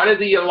boundaries. Why did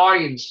the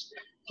Alliance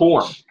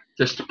form?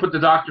 Just to put the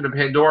Doctor in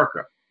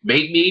Pandorica.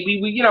 Maybe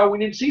we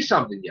didn't see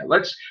something yet.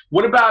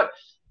 What about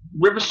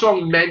River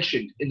Song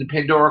mentioned in the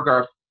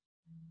Pandorica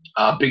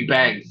Big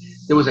Bang?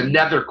 There was a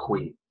Nether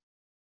Queen.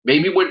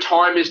 Maybe when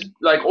time is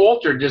like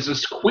altered, there's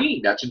this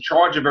queen that's in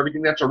charge of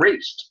everything that's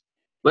erased.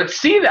 Let's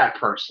see that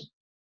person.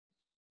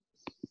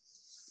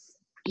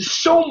 There's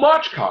so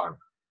much, Con.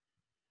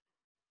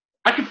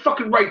 I could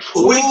fucking write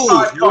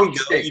 25 fucking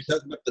things. You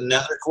talking about the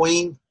Nether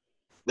Queen?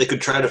 They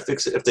could try to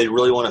fix it if they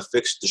really want to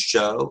fix the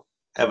show.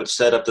 Have it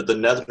set up that the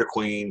Nether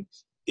Queen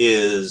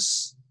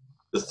is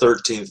the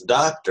 13th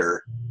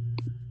Doctor.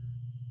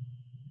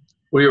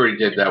 We already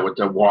did that with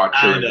the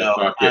Watcher. I know,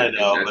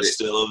 but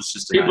still, it was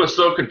just people are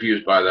so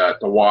confused by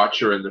that. The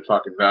Watcher and the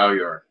fucking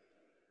Valyar.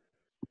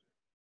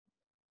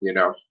 You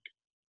know,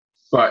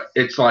 but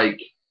it's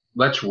like,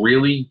 let's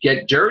really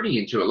get dirty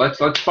into it. Let's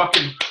not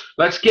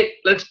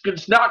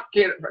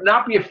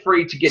be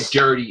afraid to get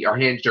dirty, our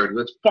hands dirty.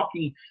 Let's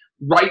fucking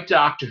write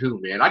Doctor Who,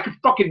 man.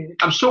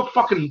 I'm so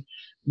fucking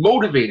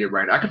motivated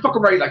right now. I could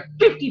fucking write like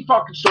 50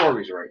 fucking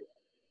stories right now.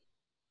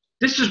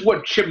 This is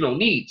what Chibnall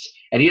needs,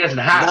 and he doesn't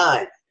have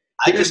 9.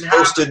 I just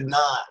posted 9.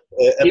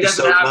 He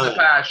doesn't have the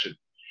passion.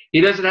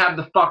 He doesn't have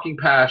the fucking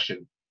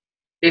passion.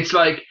 It's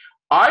like,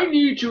 I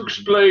need to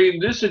explain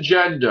this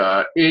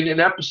agenda in an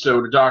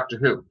episode of Doctor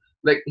Who.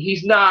 Like,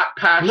 he's not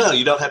passionate. No,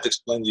 you don't have to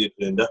explain the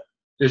agenda.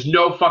 There's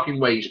no fucking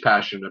way he's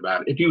passionate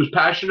about it. If he was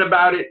passionate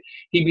about it,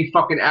 he'd be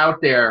fucking out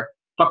there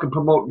fucking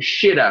promoting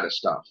shit out of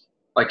stuff.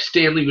 Like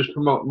Stanley was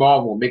promoting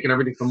Marvel, making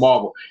everything for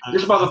Marvel.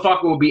 This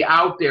motherfucker will be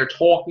out there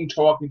talking.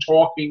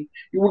 You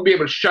wouldn't be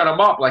able to shut him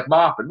up like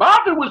Moffat.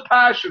 Moffat was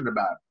passionate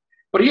about it,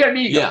 but he had an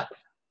ego. Yeah.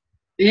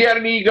 He had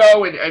an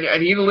ego,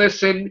 and he didn't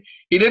listen.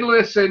 He didn't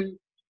listen.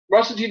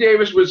 Russell T.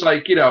 Davies was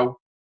like,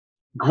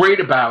 great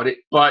about it,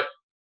 but,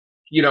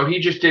 he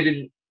just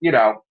didn't,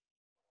 I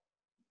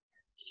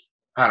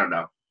don't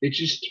know. It's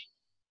just,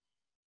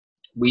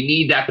 we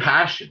need that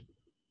passion.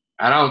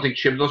 I don't think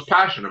Chibnall's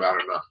passionate about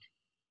it enough.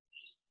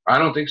 I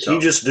don't think so.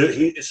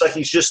 It's like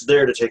he's just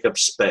there to take up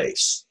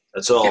space.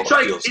 That's all. It's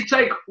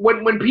like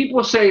when people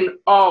are saying,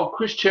 "Oh,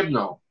 Chris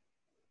Chibnall,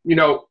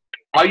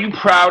 are you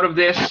proud of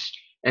this?"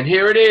 And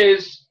here it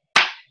is.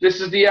 This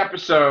is the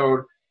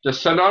episode, the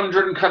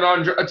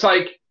Conundrum. It's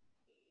like,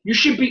 you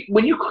should be,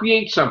 when you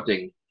create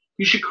something,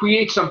 you should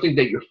create something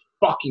that you're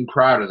fucking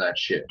proud of that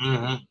shit.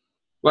 Mm-hmm.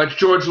 Like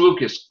George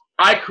Lucas,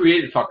 I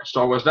created fucking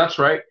Star Wars. That's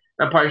right.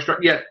 Empire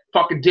Strikes. Yeah,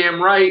 fucking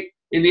damn right.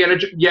 Indiana.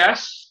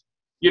 Yes.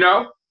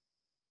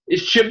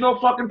 Is Chibnall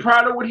fucking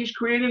proud of what he's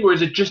creating, or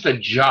is it just a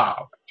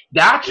job?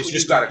 That's what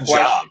you got to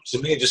question. To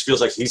me, it just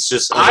feels like he's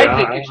just. I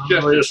think it's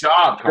just a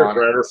job,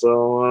 Connor.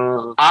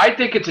 I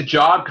think it's a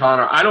job,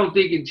 Connor. I don't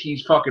think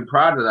he's fucking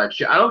proud of that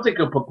shit. I don't think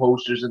he'll put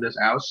posters in this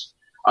house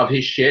of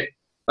his shit,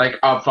 like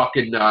of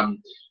fucking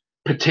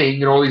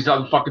Pating and all these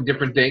other fucking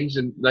different things,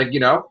 and I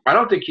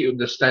don't think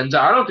the Stenza.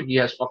 I don't think he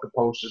has fucking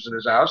posters in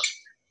his house.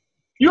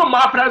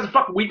 Moffat has a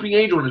fucking weeping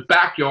angel in his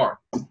backyard.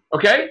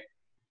 Okay.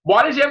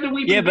 Why does he have the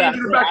weeping angel in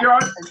his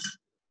backyard?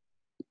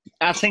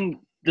 I think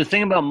the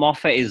thing about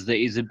Moffat is that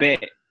he's a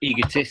bit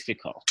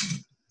egotistical.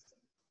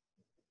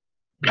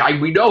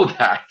 We know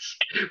that.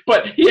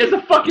 But he has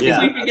a fucking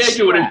weeping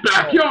angel in his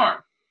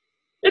backyard.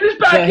 In his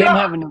backyard. Him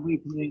having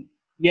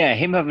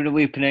a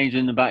weeping angel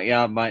in the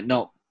backyard might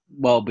not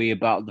well be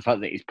about the fact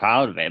that he's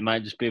proud of it. It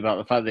might just be about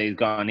the fact that he's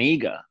got an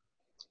ego.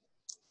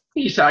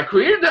 He said, I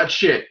created that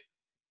shit.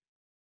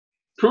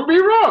 Prove me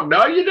wrong.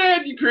 No, you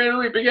did. You created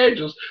Weeping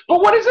Angels.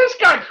 But what does this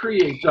guy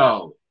create,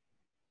 though?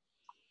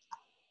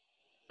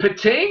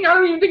 Pating? I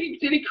don't even think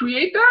did he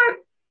create that?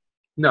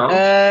 No.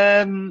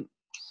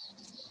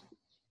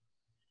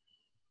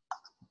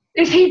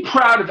 Is he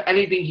proud of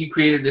anything he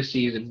created this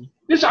season?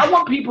 I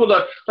want people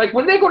to, like,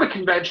 when they go to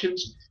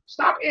conventions,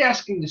 stop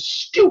asking the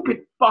stupid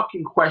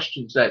fucking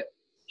questions that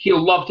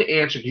he'll love to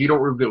answer because you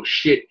don't reveal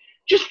shit.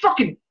 Just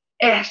fucking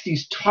ask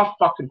these tough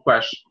fucking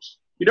questions.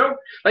 You know?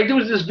 Like there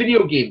was this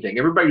video game thing.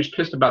 Everybody was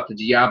pissed about the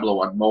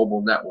Diablo on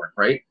mobile network,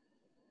 right?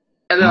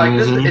 And they're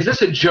like, is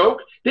this a joke?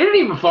 They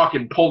didn't even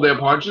fucking pull their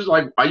punches.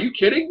 Like, are you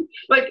kidding?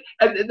 Like,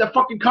 and the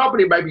fucking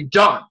company might be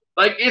done.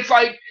 Like, it's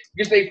like,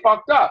 because they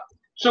fucked up.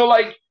 So,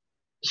 like,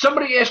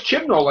 somebody asked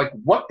Chibnall, like,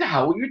 what the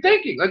hell were you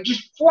thinking? Like,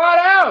 just flat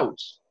out.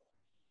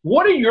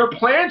 What are your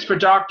plans for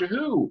Doctor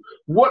Who?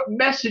 What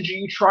message are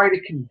you trying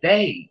to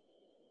convey?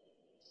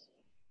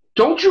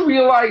 Don't you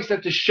realize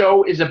that the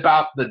show is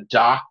about the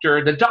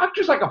Doctor? The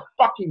Doctor's like a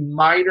fucking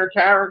minor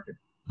character.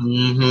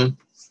 Mm-hmm.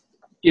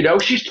 You know,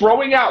 she's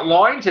throwing out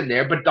lines in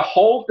there, but the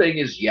whole thing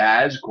is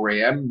Yaz,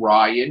 Graham,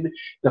 Ryan,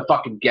 the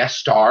fucking guest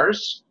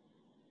stars,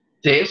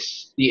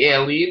 the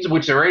aliens,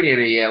 which there ain't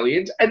any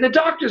aliens, and the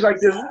Doctor's like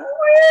this little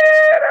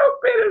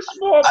bit of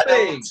small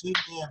thing.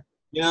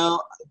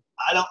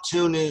 I don't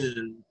tune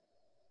in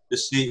to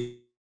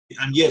see,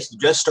 and yes, the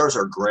guest stars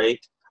are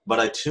great,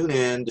 but I tune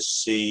in to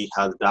see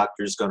how the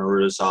Doctor's going to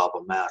resolve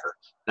a matter,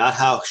 not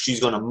how she's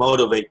going to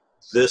motivate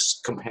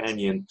this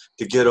companion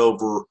to get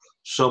over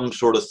some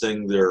sort of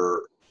thing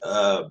they're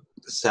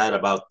sad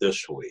about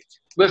this week.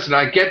 Listen,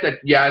 I get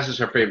that Yaz is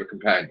her favorite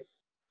companion.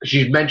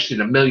 She's mentioned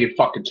it a million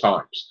fucking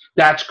times.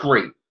 That's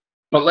great.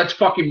 But let's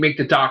fucking make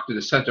the Doctor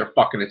the center of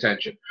fucking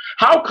attention.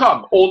 How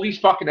come all these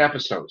fucking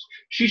episodes,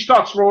 she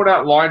starts throwing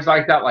out lines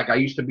like that, like I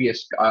used to be a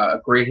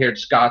gray-haired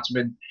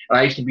Scotsman, and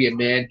I used to be a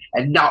man,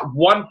 and not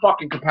one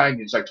fucking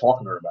companion is like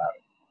talking to her about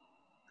it.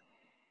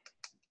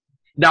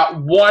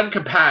 Not one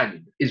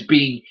companion is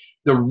being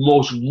the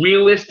most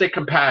realistic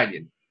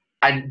companion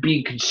and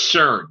being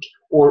concerned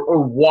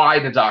or why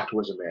the Doctor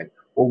was a man,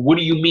 or what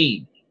do you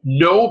mean?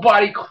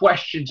 Nobody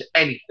questions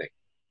anything.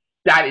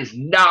 That is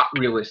not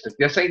realistic.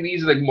 They're saying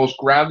these are the most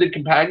grounded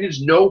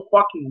companions? No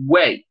fucking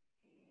way.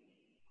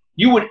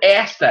 You would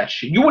ask that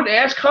shit. You wouldn't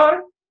ask,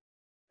 Connor?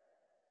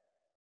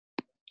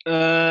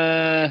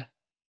 Or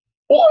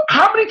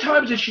how many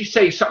times did she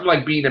say something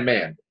like being a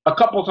man? A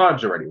couple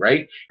times already,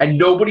 right? And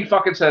nobody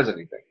fucking says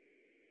anything.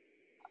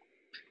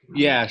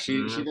 Yeah,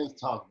 she does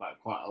talk about it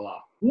quite a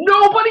lot.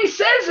 Nobody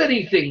says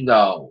anything,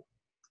 though.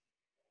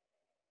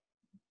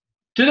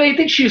 Do they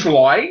think she's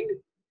lying?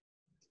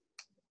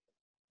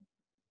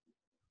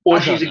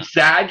 Or she's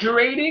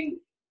exaggerating?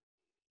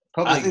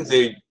 Probably. I think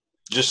they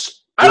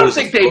just. I don't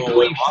think they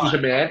believe she's a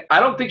man. I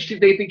don't think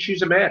they think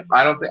she's a man.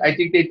 I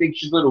think they think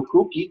she's a little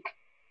kooky.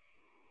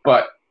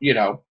 But you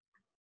know,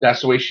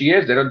 that's the way she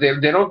is. They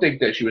don't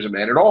think that she was a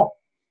man at all.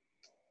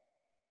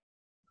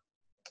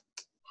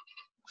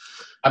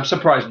 I'm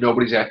surprised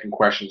nobody's asking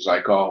questions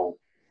like, "Oh,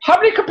 how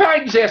many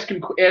companions asked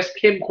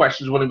him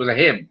questions when it was a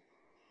him?"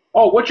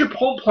 Oh, what's your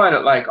home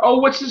planet like? Oh,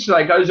 what's this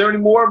like? Is there any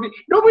more of it?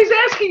 Nobody's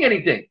asking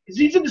anything because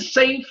these are the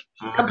safe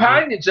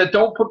companions that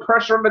don't put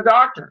pressure on the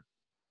Doctor.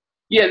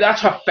 Yeah,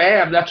 that's her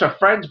fam, that's her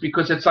friends,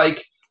 because it's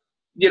like,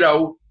 you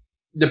know,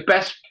 the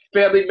best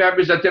family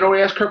members that they don't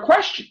ask her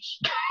questions.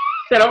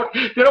 they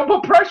don't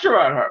put pressure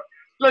on her.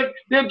 Like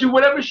they'll do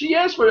whatever she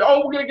asks for.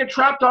 Oh, we're gonna get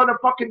trapped on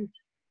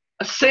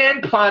a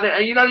sand planet,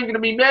 and you're not even gonna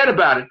be mad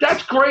about it.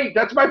 That's great.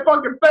 That's my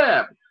fucking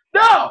fam.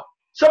 No,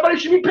 somebody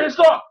should be pissed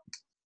off.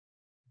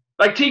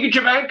 Like Tika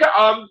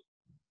Javanka,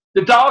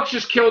 the Daleks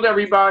just killed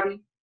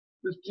everybody.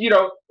 You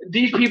know,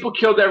 these people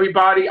killed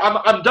everybody.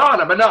 I'm done.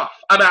 I'm enough.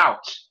 I'm out.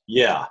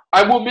 Yeah.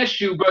 I will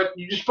miss you, but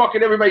you just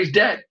fucking everybody's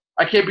dead.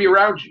 I can't be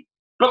around you.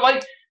 But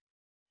like,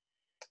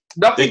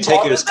 nothing. They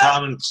take it as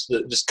common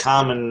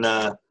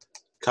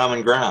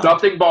ground.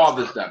 Nothing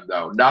bothers them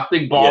though.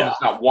 Nothing bothers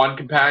not one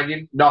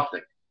companion.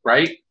 Nothing.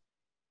 Right?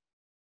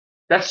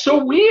 That's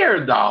so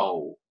weird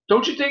though.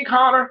 Don't you think,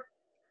 Connor?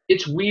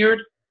 It's weird.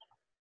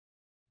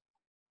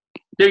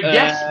 They're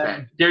yes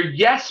men. They're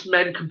yes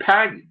men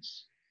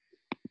companions.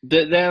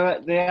 They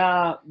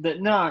are.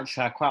 No,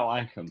 actually, I quite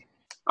like them.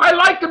 I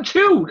like them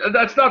too.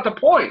 That's not the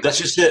point. That's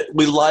just it.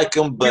 We like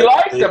them, but we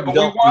like them, but we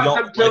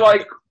want them to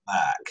like.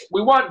 Back.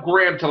 We want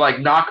Graham to like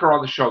knock her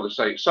on the shoulder,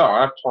 say, "Sorry,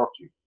 I have to talk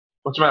to you.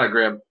 What's the matter,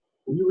 Graham?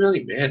 Are you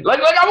really mad? Like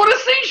I want to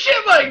see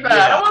shit like that.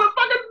 Yeah. I want to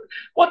fucking.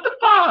 What the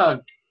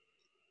fuck?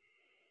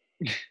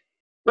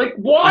 Like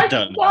why?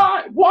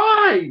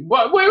 Why?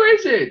 Where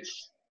is it?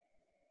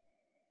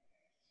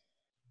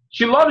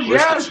 She loves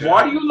Yaz.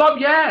 Why do you love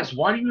Yaz?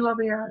 Why do you love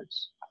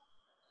Yaz?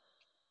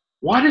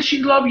 Why does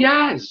she love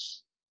Yaz?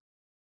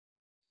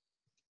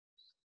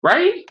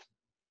 Right?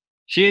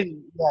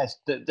 Yes,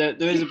 there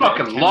is a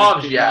fucking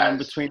loves Yaz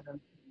between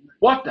them.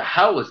 What the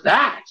hell is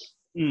that?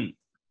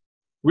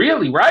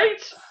 Really,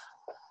 right?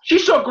 She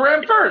saw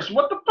Graham first.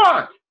 What the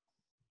fuck?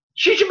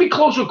 She should be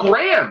close with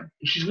Graham.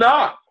 She's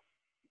not.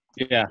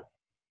 Yeah.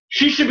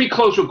 She should be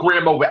close with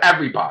Graham over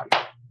everybody,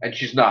 and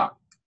she's not.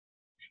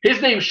 His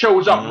name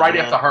shows up right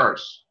after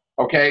hers,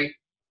 okay?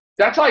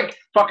 That's like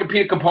fucking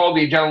Peter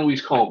Capaldi and John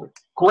Louise Coleman.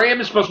 Graham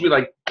is supposed to be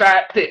like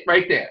that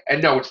right there.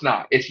 And no, it's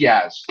not. It's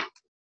Yaz.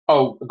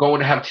 Oh,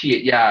 going to have tea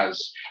at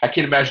Yaz. I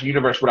can't imagine a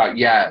universe without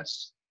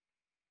Yaz.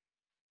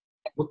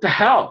 What the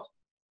hell?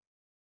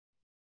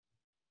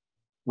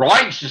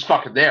 Ryan's just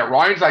fucking there.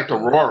 Ryan's like the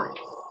Rory,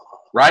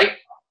 right?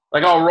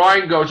 Like, oh,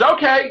 Ryan goes,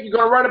 okay, you're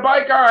going to ride a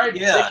bike? All right,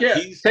 Yeah,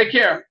 take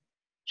care.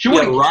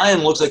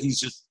 Ryan looks like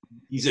he's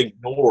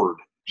ignored.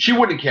 She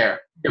wouldn't care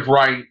if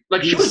Ryan,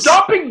 like, she was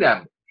dumping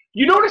them.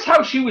 You notice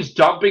how she was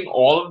dumping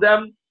all of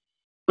them,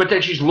 but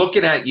then she's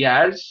looking at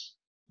Yaz?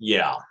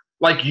 Yeah.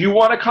 Like, you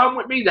want to come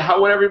with me? The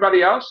hell with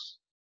everybody else?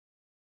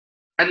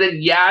 And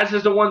then Yaz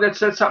is the one that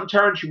said something to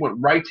her, and she went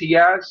right to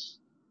Yaz.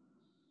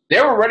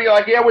 They were already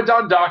like, yeah, we're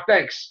done, Doc,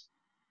 thanks.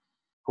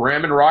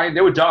 Graham and Ryan,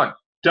 they were done.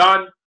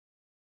 Done.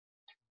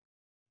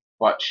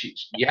 But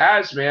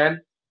Yaz,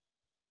 man,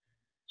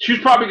 she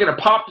was probably going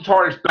to pop the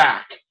TARDIS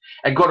back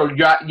and go to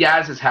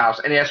Yaz's house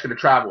and ask her to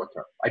travel with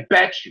her. I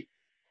bet you.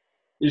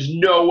 There's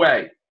no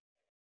way.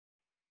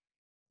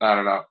 I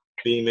don't know.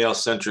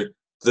 Female-centric.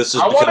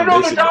 I want to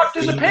know the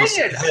doctor's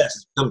opinion.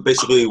 Yes,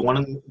 basically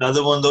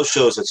another one of those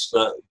shows that's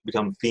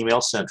become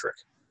female-centric.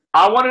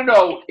 I want to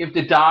know if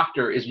the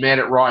doctor is mad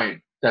at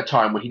Ryan that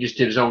time when he just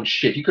did his own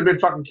shit. He could have been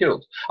fucking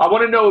killed. I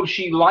want to know if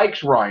she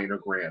likes Ryan or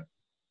Graham.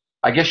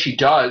 I guess she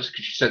does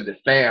because she said the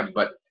fam,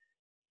 but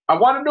I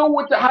want to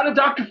know how the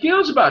doctor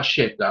feels about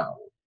shit, though.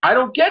 I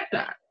don't get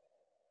that.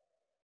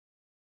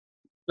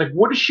 Like,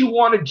 what does she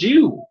want to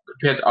do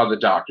compared to other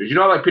doctors? You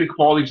know, like Peter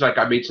Capaldi's like,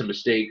 I made some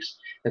mistakes.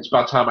 It's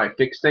about time I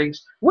fix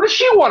things. What does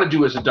she want to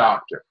do as a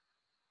doctor?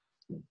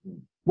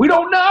 We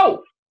don't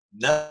know.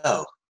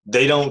 No,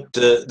 they don't.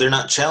 They're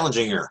not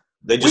challenging her.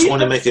 They just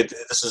want to make it.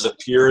 This is a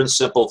pure and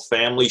simple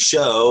family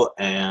show,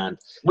 and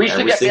we used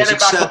to get mad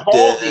about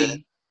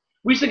Capaldi.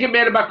 We used to get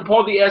mad about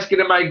Capaldi asking,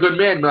 "Am I a good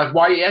man?" We're like,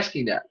 why are you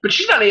asking that? But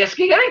she's not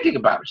asking anything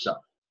about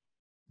herself.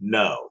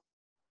 No,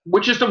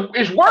 which is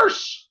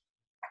worse.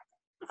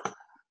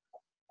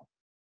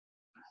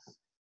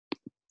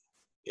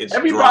 It's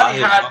everybody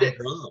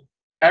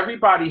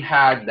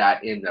had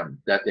that in them,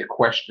 that they're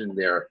questioning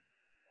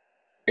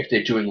if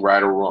they're doing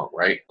right or wrong,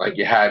 right? Like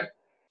you had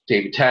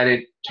David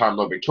Tennant, Tom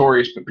Love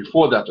Victorious, but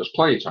before that, there's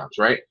plenty of times,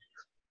 right?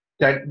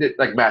 That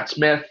like Matt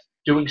Smith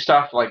doing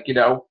stuff like, you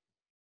know,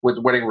 with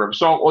Wedding River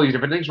Song, all these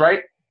different things,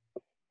 right?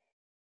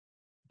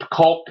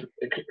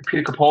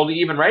 Peter Capaldi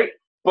even, right?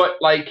 But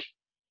like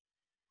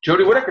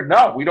Jodie Whittaker,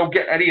 no, we don't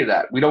get any of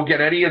that. We don't get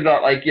any of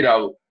that, like, you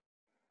know,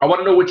 I want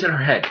to know what's in her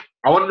head.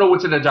 I want to know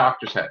what's in the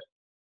doctor's head.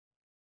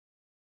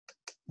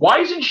 Why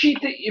isn't she,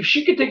 if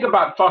she could think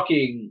about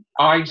fucking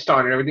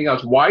Einstein and everything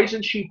else, why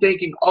isn't she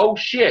thinking, oh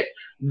shit,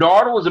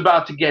 Nardal is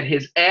about to get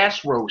his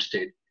ass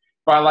roasted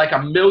by like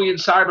 1 million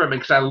Cybermen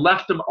because I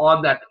left him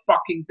on that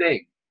fucking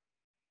thing?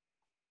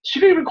 She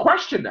didn't even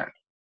question that.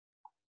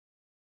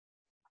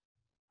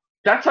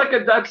 That's like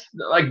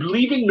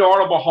leaving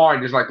Nardal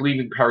behind is like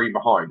leaving Perry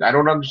behind. I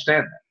don't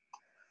understand that.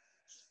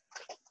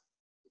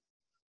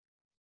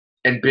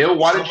 And Bill,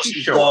 why did she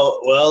show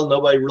up? Well,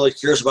 nobody really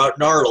cares about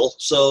Nardal,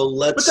 so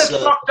let's... But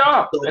that's fucked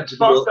up. That's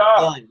fucked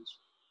up.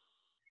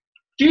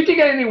 Do you think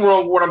anything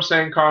wrong with what I'm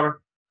saying,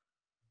 Connor?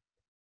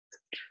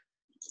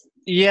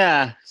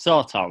 Yeah,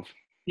 sort of.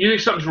 You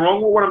think something's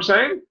wrong with what I'm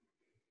saying?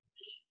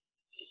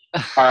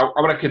 I'm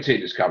going to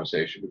continue this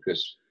conversation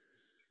because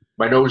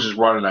my nose is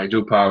running. I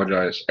do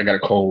apologize. I got a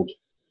cold.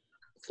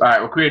 All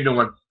right, we'll create a new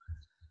one.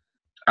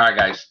 All right,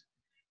 guys.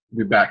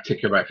 We'll be back.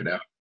 Take care. Bye for now.